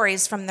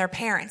stories from their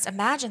parents.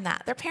 Imagine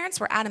that. Their parents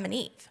were Adam and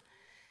Eve.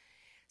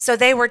 So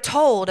they were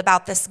told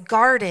about this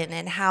garden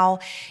and how,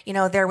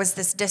 there was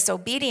this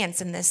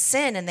disobedience and this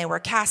sin, and they were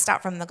cast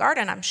out from the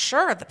garden. I'm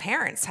sure the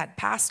parents had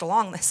passed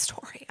along this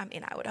story.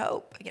 I would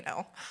hope,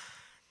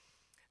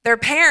 Their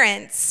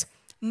parents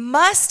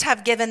must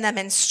have given them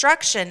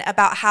instruction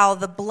about how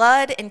the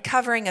blood and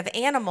covering of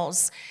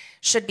animals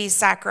should be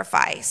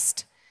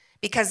sacrificed,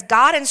 because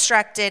God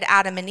instructed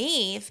Adam and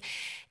Eve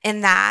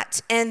in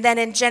that. And then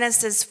in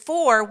Genesis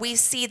 4, we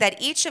see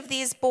that each of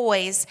these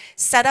boys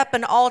set up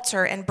an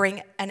altar and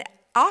bring an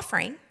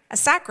offering, a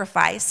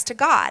sacrifice to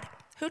God.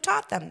 Who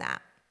taught them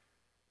that?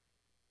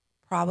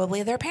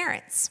 Probably their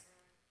parents.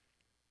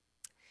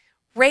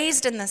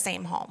 Raised in the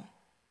same home,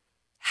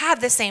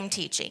 had the same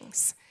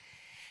teachings.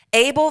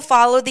 Abel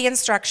followed the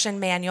instruction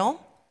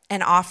manual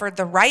and offered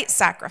the right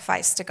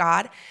sacrifice to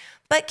God,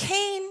 but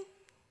Cain,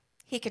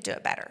 he could do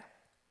it better.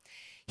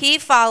 He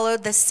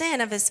followed the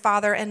sin of his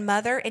father and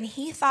mother, and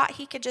he thought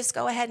he could just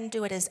go ahead and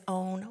do it his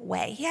own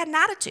way. He had an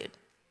attitude.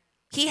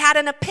 He had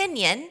an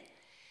opinion,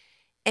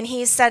 and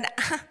he said,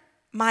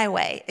 my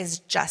way is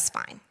just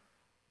fine.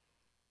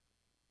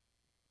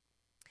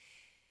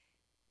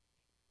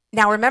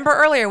 Now, remember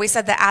earlier we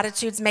said that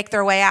attitudes make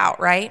their way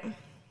out, right?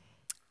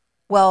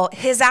 Well,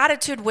 his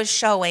attitude was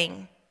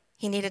showing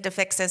he needed to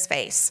fix his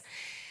face,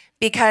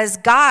 because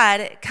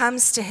God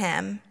comes to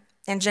him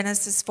in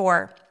Genesis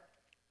 4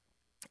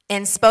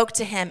 and spoke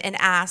to him and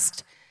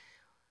asked,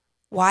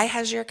 why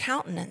has your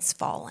countenance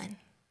fallen?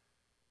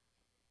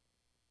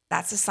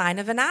 That's a sign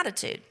of an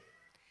attitude.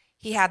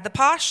 He had the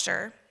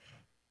posture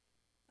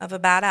of a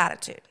bad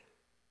attitude.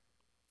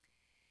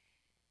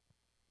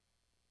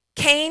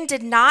 Cain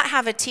did not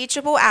have a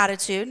teachable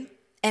attitude,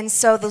 and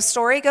so the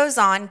story goes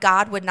on,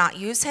 God would not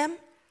use him,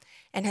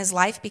 and his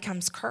life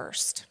becomes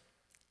cursed.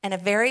 And a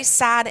very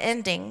sad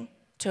ending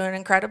to an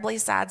incredibly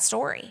sad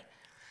story.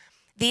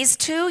 These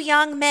two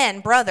young men,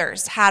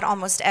 brothers, had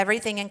almost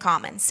everything in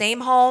common.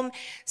 Same home,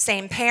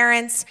 same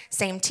parents,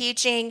 same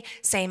teaching,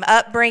 same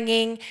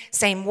upbringing,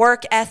 same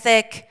work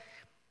ethic.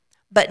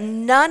 But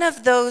none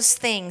of those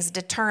things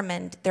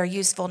determined their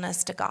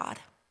usefulness to God.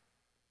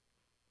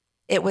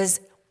 It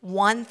was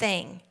one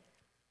thing.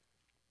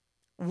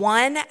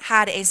 One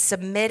had a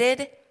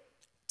submitted,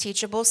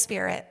 teachable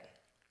spirit,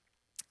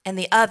 and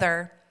the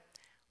other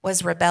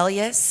was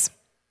rebellious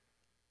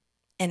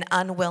and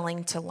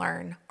unwilling to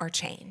learn or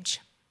change.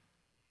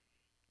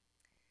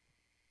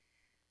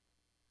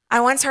 I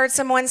once heard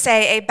someone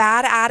say, a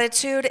bad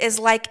attitude is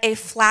like a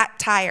flat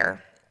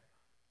tire.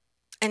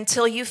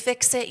 Until you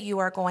fix it, you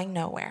are going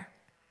nowhere.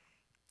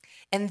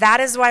 And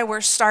that is why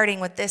we're starting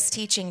with this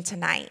teaching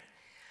tonight.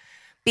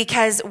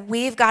 Because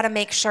we've got to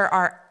make sure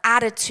our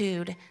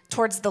attitude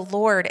towards the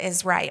Lord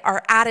is right.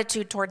 Our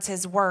attitude towards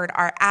his word.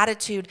 Our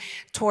attitude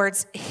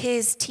towards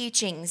his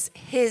teachings,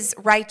 his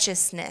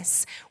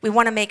righteousness. We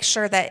want to make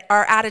sure that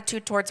our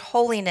attitude towards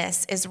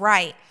holiness is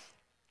right.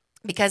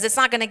 Because it's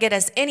not going to get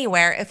us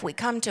anywhere if we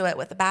come to it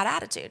with a bad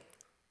attitude.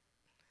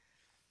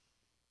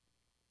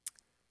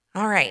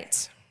 All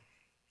right.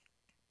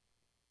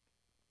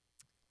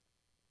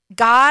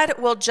 God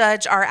will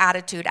judge our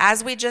attitude.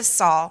 As we just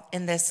saw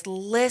in this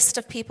list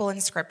of people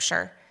in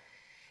Scripture,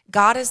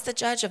 God is the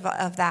judge of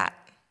that.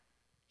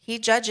 He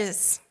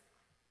judges.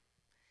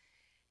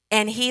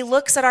 And he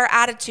looks at our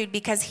attitude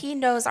because he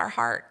knows our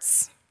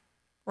hearts,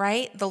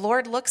 right? The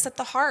Lord looks at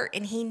the heart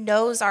and he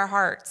knows our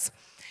hearts.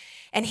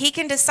 And he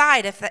can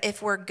decide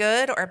if we're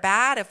good or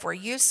bad, if we're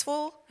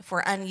useful, if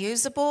we're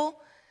unusable.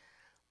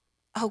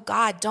 Oh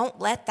God, don't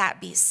let that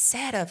be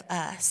said of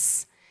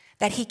us,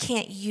 that he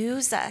can't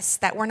use us,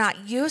 that we're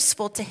not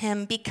useful to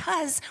him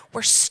because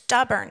we're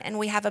stubborn and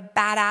we have a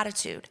bad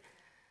attitude.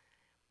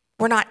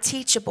 We're not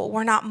teachable.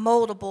 We're not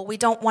moldable. We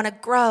don't want to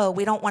grow.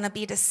 We don't want to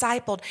be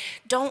discipled.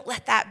 Don't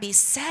let that be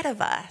said of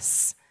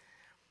us.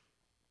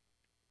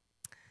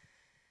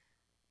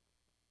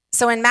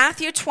 So in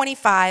Matthew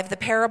 25, the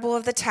parable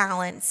of the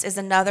talents is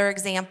another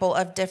example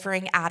of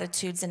differing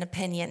attitudes and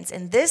opinions.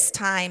 And this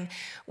time,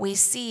 we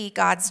see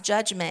God's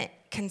judgment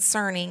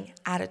concerning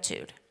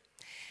attitude.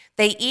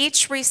 They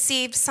each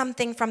received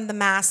something from the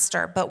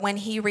master, but when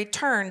he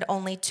returned,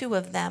 only 2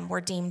 of them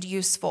were deemed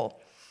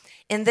useful.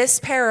 In this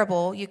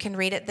parable, you can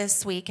read it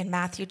this week in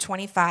Matthew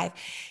 25,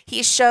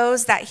 he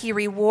shows that he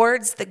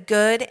rewards the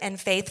good and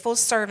faithful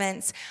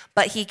servants,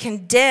 but he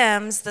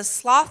condemns the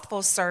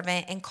slothful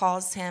servant and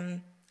calls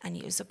him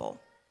unusable.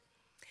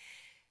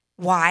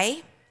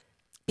 Why?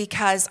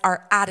 Because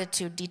our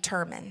attitude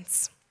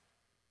determines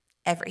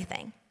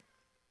everything.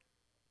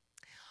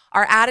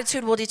 Our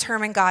attitude will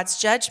determine God's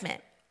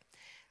judgment.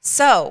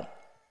 So,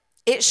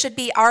 it should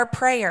be our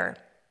prayer,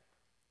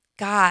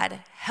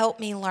 God, help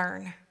me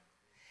learn.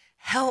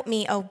 Help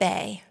me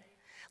obey.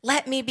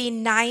 Let me be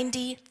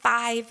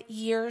 95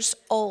 years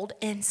old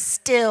and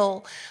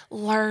still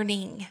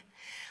learning.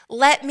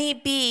 Let me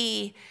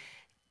be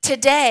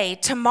today,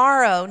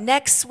 tomorrow,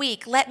 next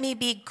week, let me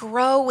be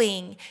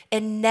growing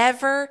and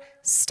never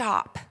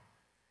stop.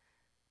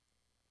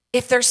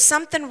 If there's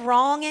something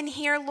wrong in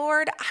here,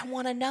 Lord, I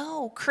want to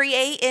know.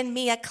 Create in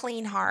me a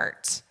clean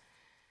heart.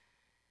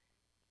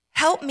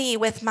 Help me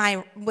with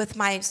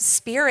my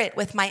spirit,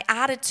 with my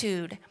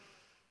attitude.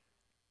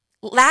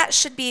 That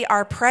should be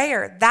our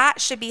prayer. That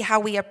should be how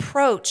we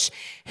approach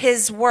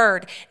his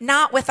word,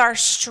 not with our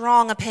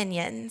strong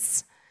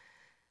opinions,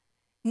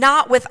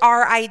 not with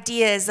our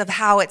ideas of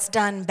how it's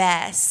done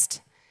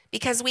best,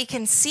 because we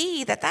can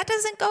see that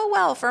doesn't go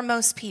well for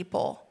most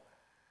people.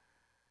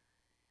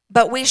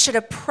 But we should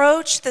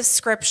approach the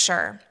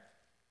scripture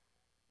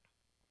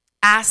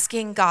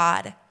asking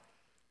God,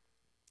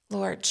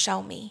 Lord,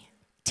 show me,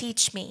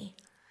 teach me,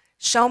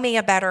 show me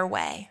a better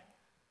way.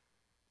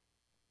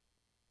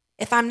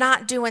 If I'm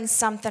not doing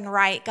something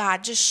right,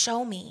 God, just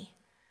show me.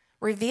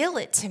 Reveal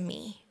it to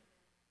me.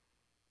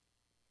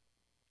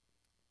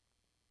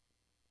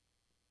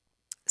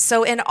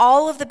 So in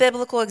all of the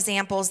biblical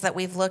examples that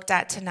we've looked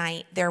at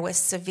tonight, there was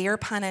severe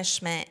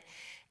punishment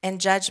and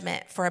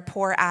judgment for a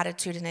poor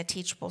attitude and a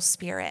teachable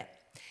spirit.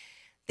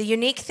 The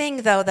unique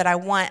thing, though, that I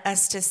want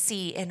us to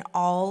see in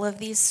all of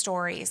these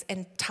stories,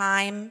 and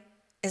time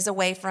is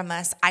away from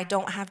us. I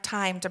don't have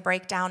time to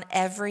break down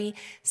every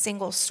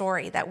single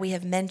story that we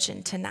have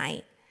mentioned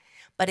tonight.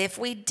 But if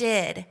we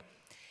did,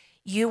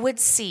 you would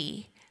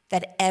see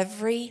that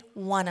every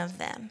one of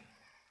them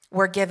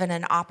were given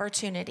an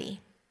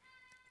opportunity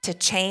to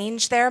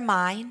change their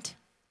mind,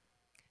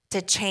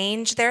 to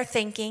change their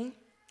thinking.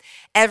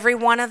 Every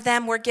one of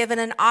them were given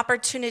an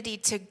opportunity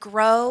to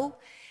grow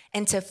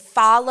and to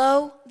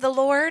follow the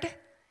Lord.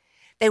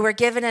 They were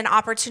given an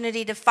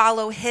opportunity to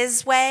follow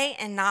his way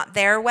and not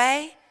their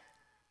way,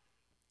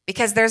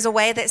 because there's a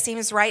way that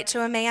seems right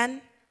to a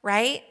man,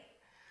 right?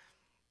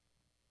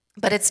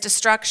 But it's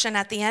destruction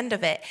at the end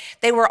of it.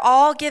 They were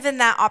all given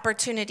that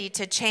opportunity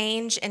to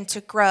change and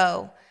to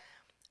grow,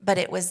 but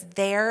it was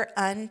their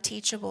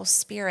unteachable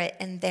spirit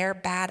and their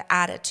bad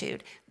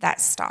attitude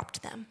that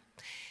stopped them.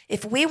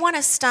 If we want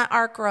to stunt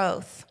our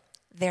growth,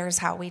 there's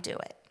how we do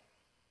it.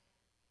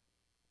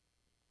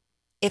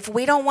 If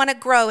we don't want to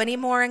grow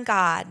anymore in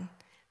God,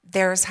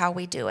 there's how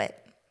we do it.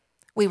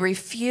 We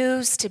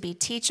refuse to be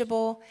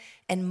teachable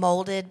and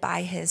molded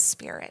by his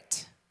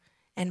spirit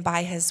and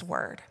by his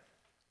word.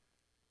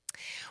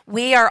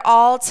 We are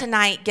all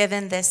tonight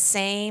given this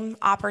same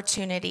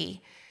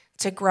opportunity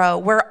to grow.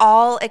 We're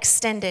all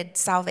extended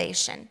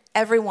salvation,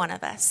 every one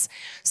of us.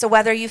 So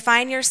whether you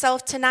find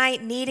yourself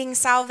tonight needing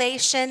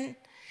salvation,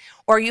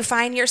 or you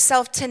find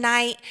yourself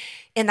tonight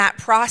in that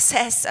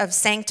process of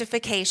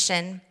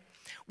sanctification,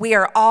 we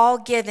are all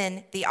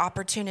given the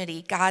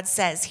opportunity. God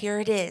says, here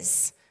it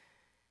is.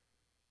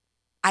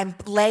 I'm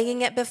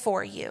laying it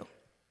before you.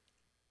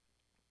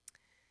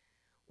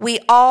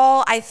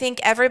 I think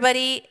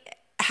everybody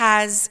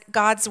has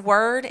God's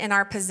word in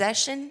our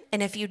possession.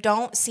 And if you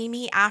don't, see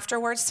me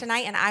afterwards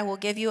tonight and I will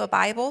give you a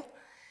Bible.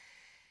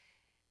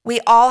 We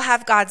all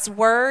have God's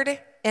word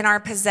in our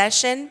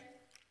possession.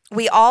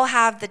 We all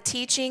have the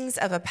teachings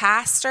of a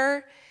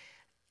pastor,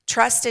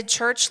 trusted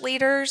church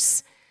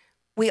leaders.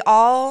 We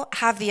all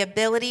have the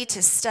ability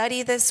to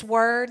study this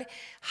word,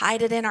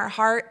 hide it in our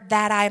heart,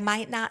 that I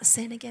might not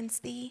sin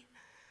against thee.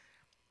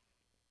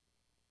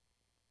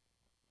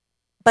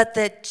 But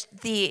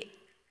the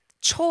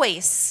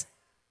choice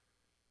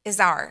is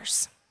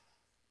ours.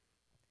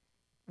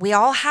 We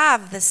all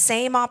have the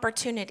same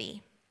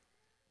opportunity,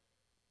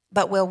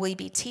 but will we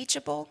be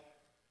teachable,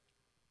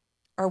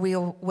 or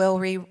will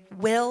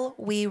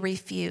we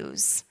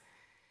refuse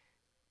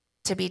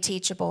to be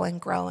teachable and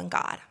grow in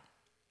God?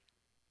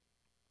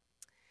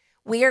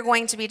 We are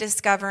going to be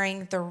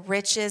discovering the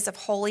riches of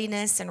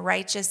holiness and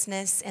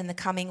righteousness in the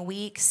coming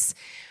weeks.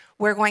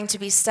 We're going to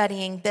be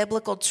studying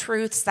biblical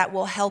truths that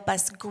will help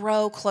us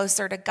grow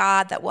closer to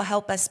God, that will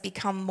help us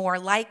become more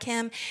like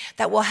him,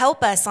 that will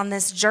help us on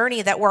this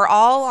journey that we're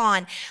all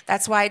on.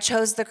 That's why I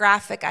chose the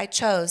graphic I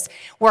chose.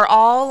 We're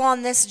all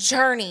on this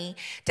journey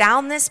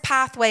down this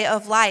pathway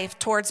of life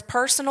towards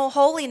personal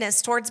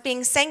holiness, towards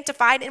being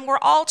sanctified, and we're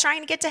all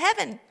trying to get to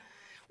heaven.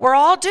 We're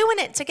all doing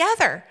it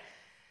together.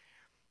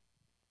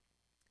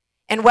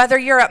 And whether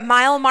you're at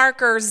mile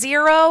marker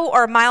 0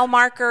 or mile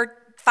marker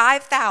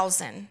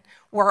 5,000,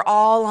 we're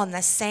all on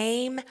the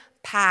same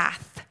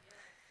path.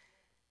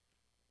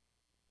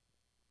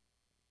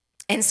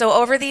 And so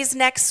over these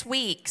next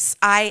weeks,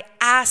 I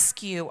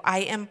ask you, I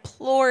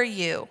implore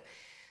you,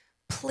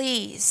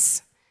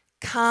 please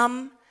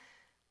come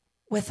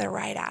with the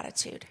right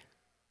attitude.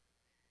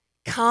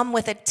 Come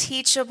with a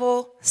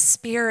teachable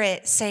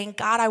spirit saying,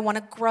 God, I want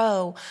to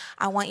grow.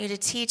 I want you to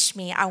teach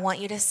me. I want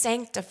you to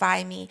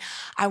sanctify me.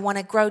 I want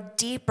to grow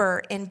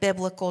deeper in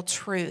biblical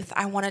truth.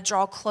 I want to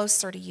draw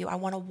closer to you. I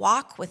want to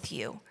walk with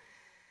you.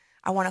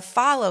 I want to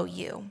follow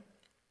you.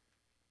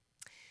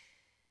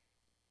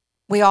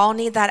 We all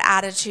need that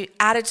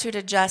attitude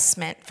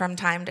adjustment from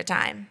time to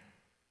time.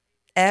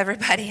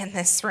 Everybody in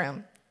this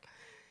room.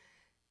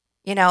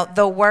 You know,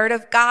 the word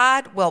of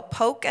God will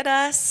poke at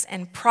us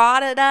and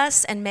prod at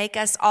us and make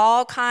us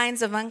all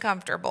kinds of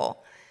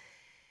uncomfortable.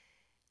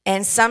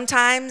 And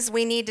sometimes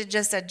we need to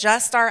just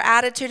adjust our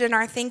attitude and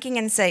our thinking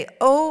and say,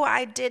 oh,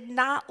 I did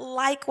not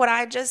like what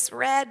I just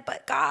read,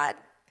 but God,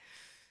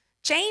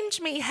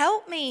 change me,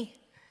 help me.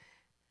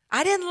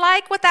 I didn't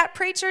like what that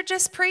preacher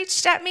just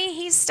preached at me.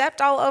 He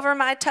stepped all over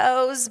my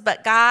toes,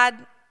 but God,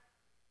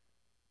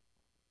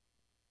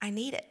 I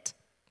need it.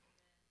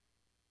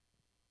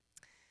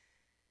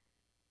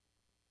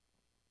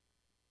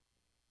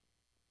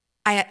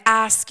 I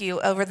ask you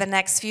over the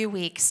next few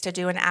weeks to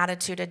do an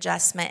attitude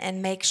adjustment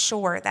and make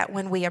sure that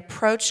when we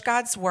approach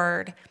God's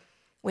word,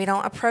 we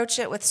don't approach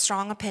it with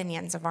strong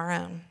opinions of our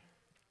own.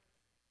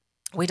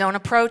 We don't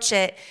approach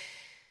it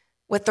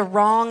with the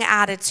wrong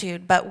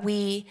attitude, but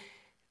we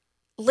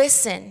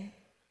listen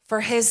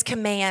for his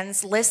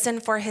commands, listen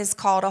for his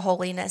call to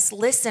holiness,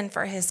 listen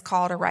for his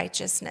call to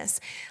righteousness,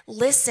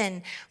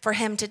 listen for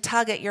him to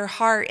tug at your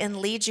heart and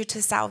lead you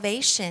to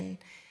salvation.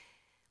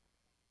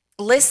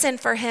 Listen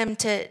for him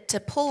to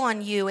pull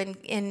on you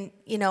and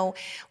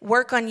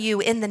work on you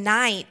in the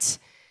night.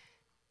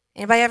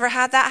 Anybody ever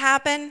had that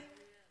happen?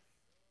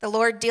 The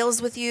Lord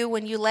deals with you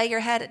when you lay your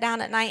head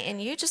down at night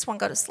and you just want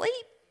to go to sleep.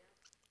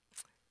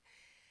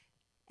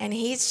 And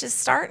he's just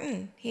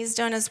starting. He's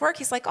doing his work.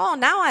 He's like, oh,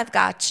 now I've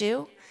got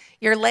you.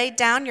 You're laid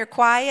down, you're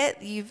quiet,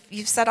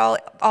 you've set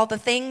all the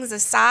things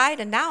aside,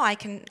 and now I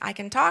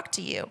can talk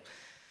to you.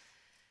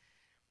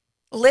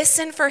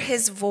 Listen for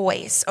his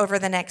voice over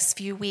the next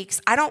few weeks.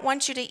 I don't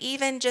want you to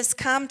even just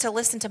come to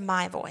listen to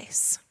my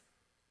voice.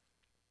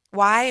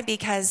 Why?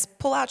 Because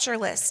pull out your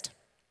list.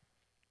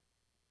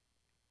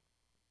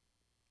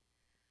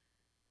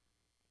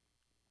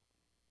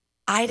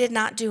 I did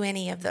not do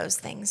any of those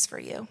things for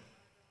you.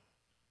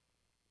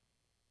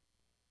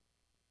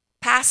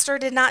 Pastor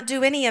did not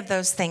do any of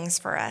those things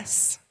for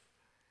us.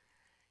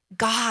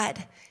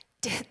 God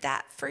did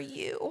that for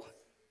you.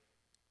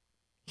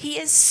 He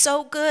is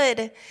so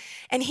good,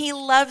 and he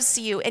loves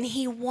you, and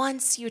he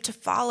wants you to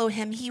follow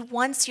him. He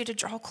wants you to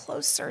draw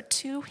closer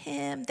to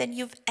him than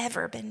you've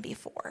ever been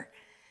before.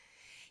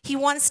 He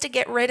wants to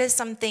get rid of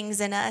some things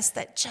in us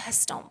that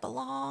just don't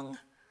belong.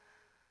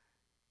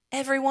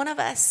 Every one of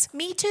us,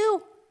 me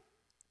too.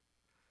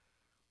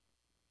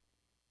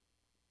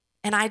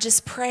 And I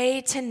just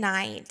pray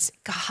tonight,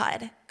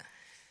 God,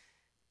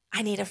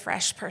 I need a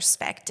fresh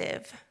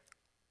perspective.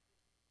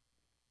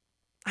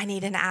 I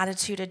need an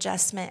attitude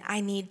adjustment.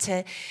 I need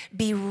to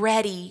be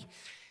ready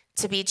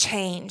to be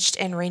changed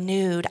and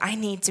renewed. I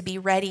need to be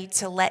ready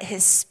to let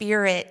his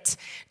spirit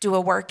do a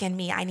work in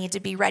me. I need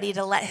to be ready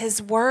to let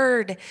his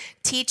word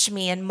teach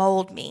me and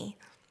mold me.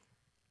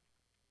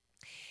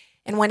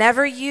 And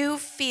whenever you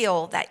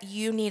feel that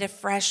you need a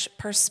fresh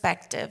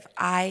perspective,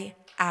 I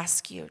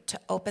ask you to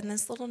open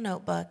this little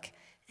notebook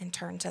and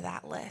turn to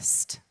that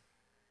list.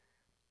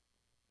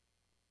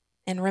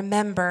 And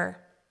remember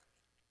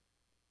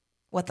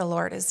what the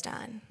Lord has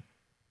done,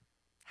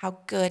 how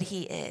good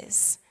he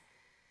is.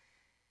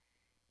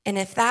 And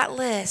if that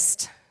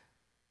list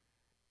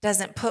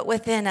doesn't put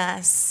within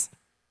us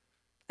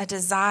a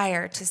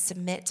desire to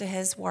submit to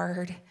his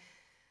word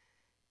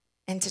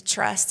and to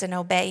trust and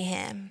obey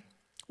him,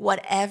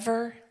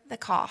 whatever the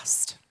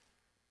cost,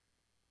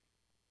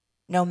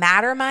 no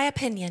matter my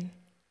opinion,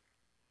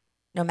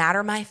 no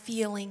matter my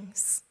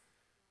feelings,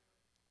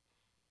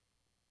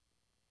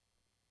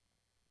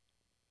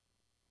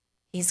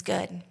 he's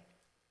good.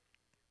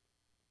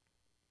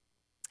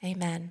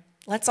 Amen.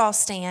 Let's all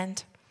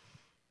stand.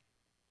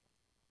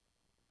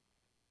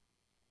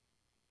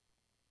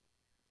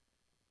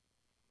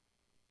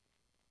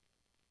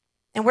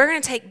 And we're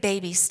going to take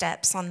baby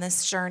steps on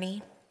this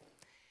journey.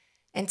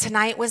 And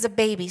tonight was a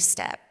baby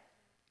step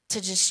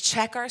to just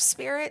check our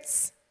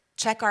spirits,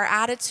 check our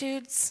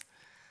attitudes.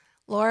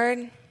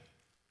 Lord,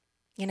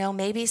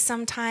 maybe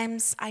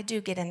sometimes I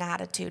do get an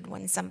attitude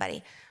when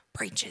somebody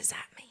preaches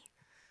at me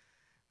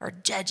or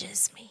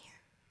judges me.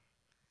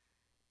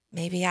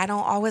 Maybe I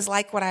don't always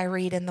like what I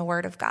read in the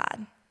Word of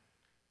God.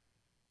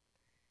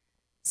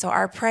 So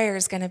our prayer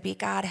is going to be,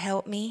 God,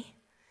 help me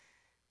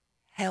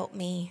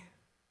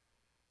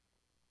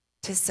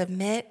to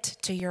submit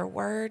to your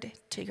word,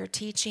 to your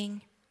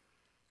teaching.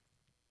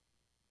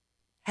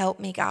 Help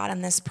me, God,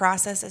 in this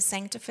process of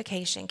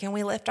sanctification. Can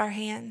we lift our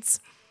hands?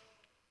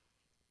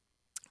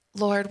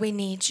 Lord, we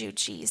need you,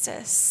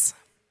 Jesus.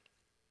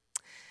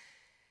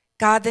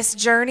 God, this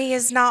journey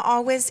is not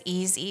always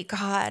easy,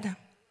 God.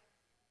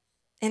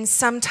 And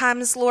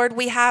sometimes, Lord,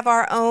 we have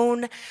our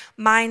own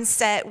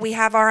mindset. We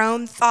have our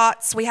own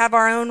thoughts. We have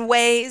our own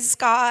ways,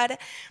 God.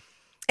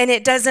 And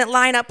it doesn't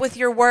line up with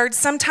your word.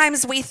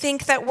 Sometimes we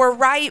think that we're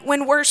right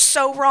when we're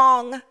so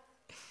wrong.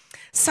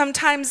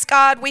 Sometimes,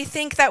 God, we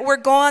think that we're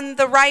going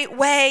the right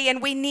way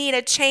and we need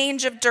a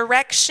change of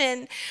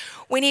direction.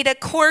 We need a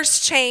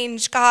course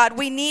change, God.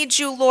 We need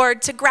you,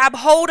 Lord, to grab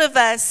hold of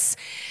us,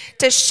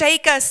 to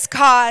shake us,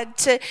 God,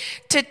 to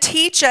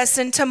teach us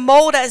and to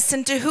mold us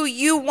into who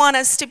you want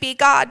us to be,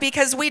 God,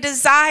 because we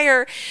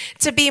desire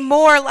to be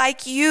more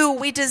like you.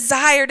 We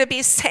desire to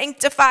be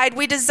sanctified.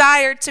 We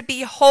desire to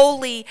be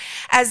holy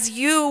as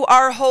you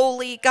are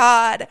holy,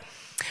 God.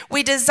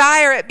 We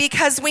desire it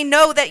because we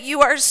know that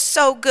you are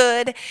so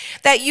good,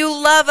 that you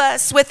love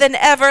us with an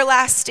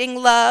everlasting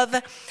love,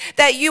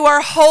 that you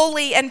are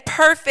holy and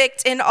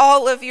perfect in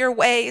all of your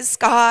ways,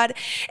 God.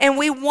 And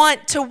we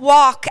want to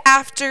walk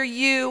after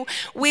you.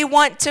 We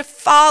want to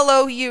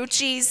follow you,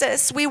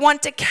 Jesus. We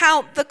want to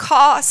count the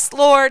cost,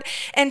 Lord,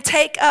 and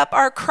take up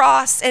our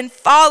cross and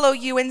follow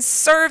you and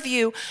serve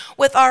you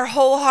with our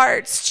whole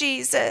hearts,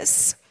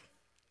 Jesus.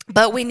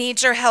 But we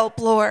need your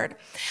help, Lord.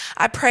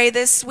 I pray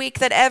this week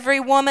that every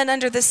woman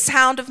under the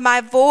sound of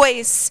my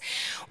voice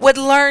would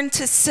learn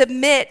to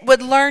submit,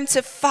 would learn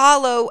to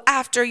follow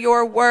after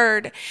your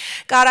word.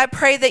 God, I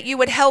pray that you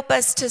would help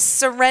us to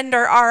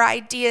surrender our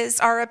ideas,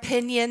 our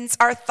opinions,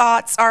 our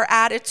thoughts, our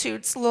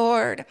attitudes,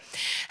 Lord.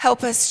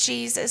 Help us,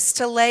 Jesus,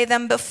 to lay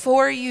them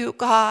before you,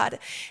 God,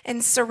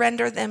 and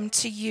surrender them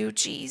to you,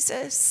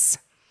 Jesus.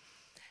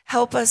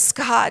 Help us,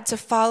 God, to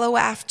follow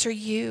after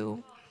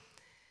you.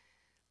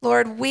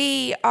 Lord,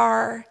 we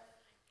are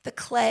the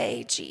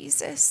clay,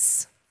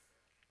 Jesus,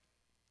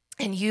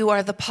 and you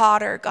are the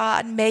potter,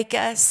 God. Make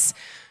us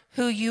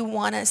who you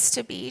want us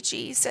to be,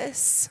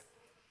 Jesus.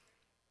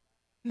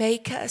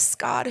 Make us,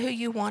 God, who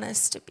you want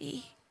us to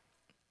be.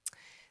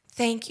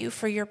 Thank you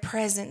for your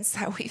presence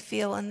that we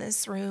feel in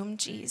this room,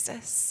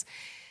 Jesus.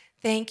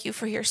 Thank you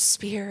for your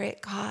spirit,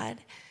 God.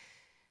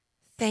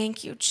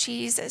 Thank you,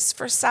 Jesus,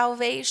 for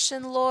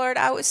salvation, Lord.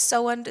 I was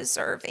so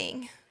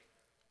undeserving.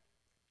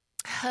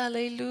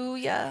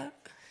 Hallelujah.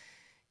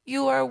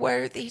 You are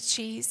worthy,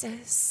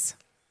 Jesus.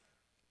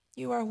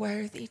 You are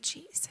worthy,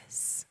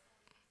 Jesus.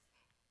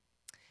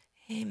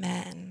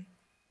 Amen.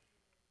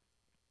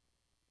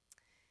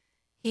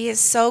 He is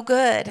so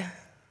good.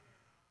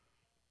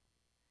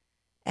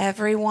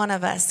 Every one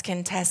of us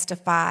can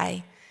testify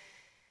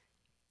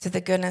to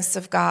the goodness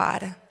of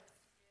God.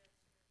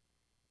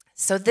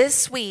 So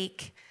this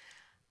week,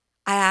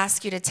 I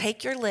ask you to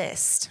take your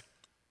list,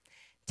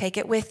 take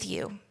it with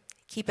you.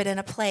 Keep it in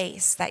a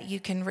place that you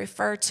can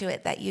refer to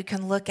it, that you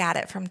can look at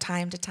it from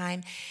time to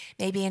time.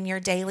 Maybe in your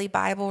daily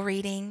Bible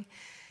reading.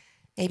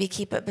 Maybe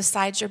keep it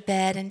beside your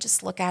bed and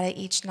just look at it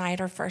each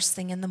night or first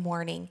thing in the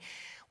morning.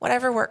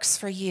 Whatever works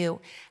for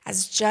you,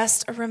 as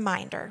just a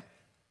reminder.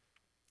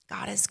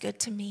 God is good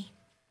to me.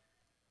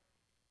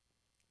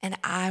 And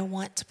I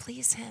want to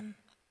please him.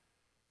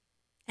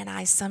 And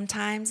I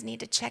sometimes need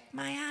to check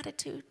my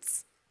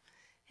attitudes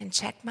and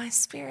check my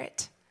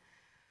spirit.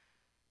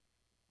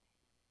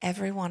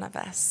 Every one of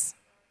us.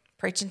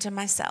 Preaching to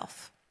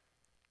myself.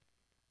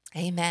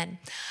 Amen.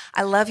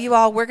 I love you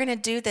all. We're going to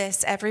do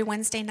this every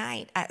Wednesday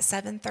night at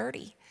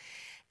 7:30.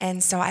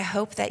 And so I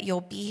hope that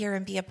you'll be here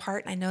and be a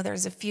part. I know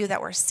there's a few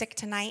that were sick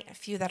tonight, a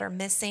few that are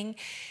missing.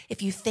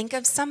 If you think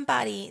of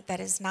somebody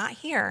that is not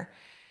here,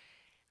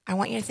 I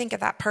want you to think of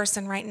that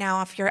person right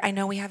now. I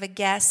know we have a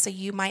guest, so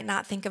you might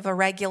not think of a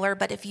regular,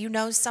 but if you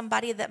know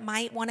somebody that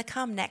might want to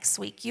come next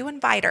week, you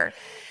invite her.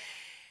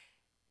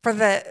 For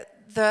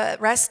the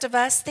rest of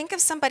us, think of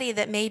somebody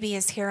that maybe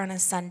is here on a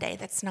Sunday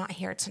that's not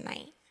here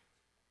tonight.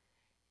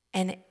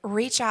 And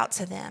reach out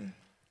to them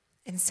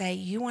and say,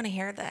 you want to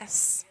hear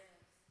this.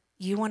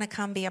 You want to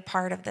come be a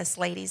part of this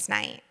ladies'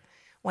 night.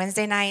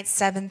 Wednesday night,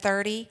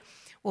 7:30.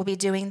 We'll be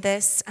doing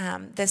this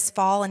this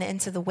fall and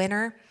into the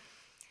winter.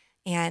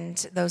 And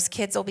those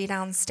kids will be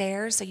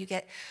downstairs, so you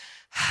get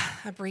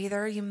a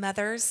breather, you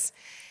mothers.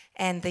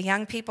 And the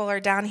young people are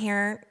down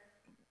here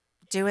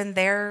doing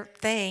their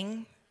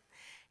thing.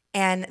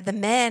 And the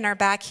men are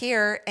back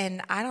here,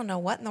 and I don't know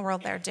what in the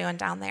world they're doing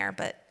down there,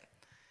 but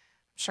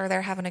I'm sure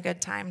they're having a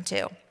good time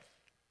too.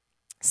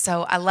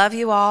 So I love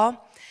you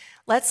all.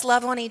 Let's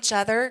love on each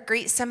other.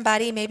 Greet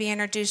somebody, maybe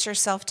introduce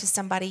yourself to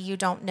somebody you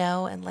don't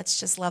know, and let's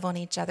just love on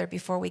each other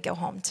before we go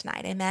home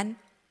tonight. Amen?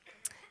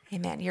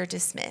 Amen. You're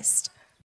dismissed.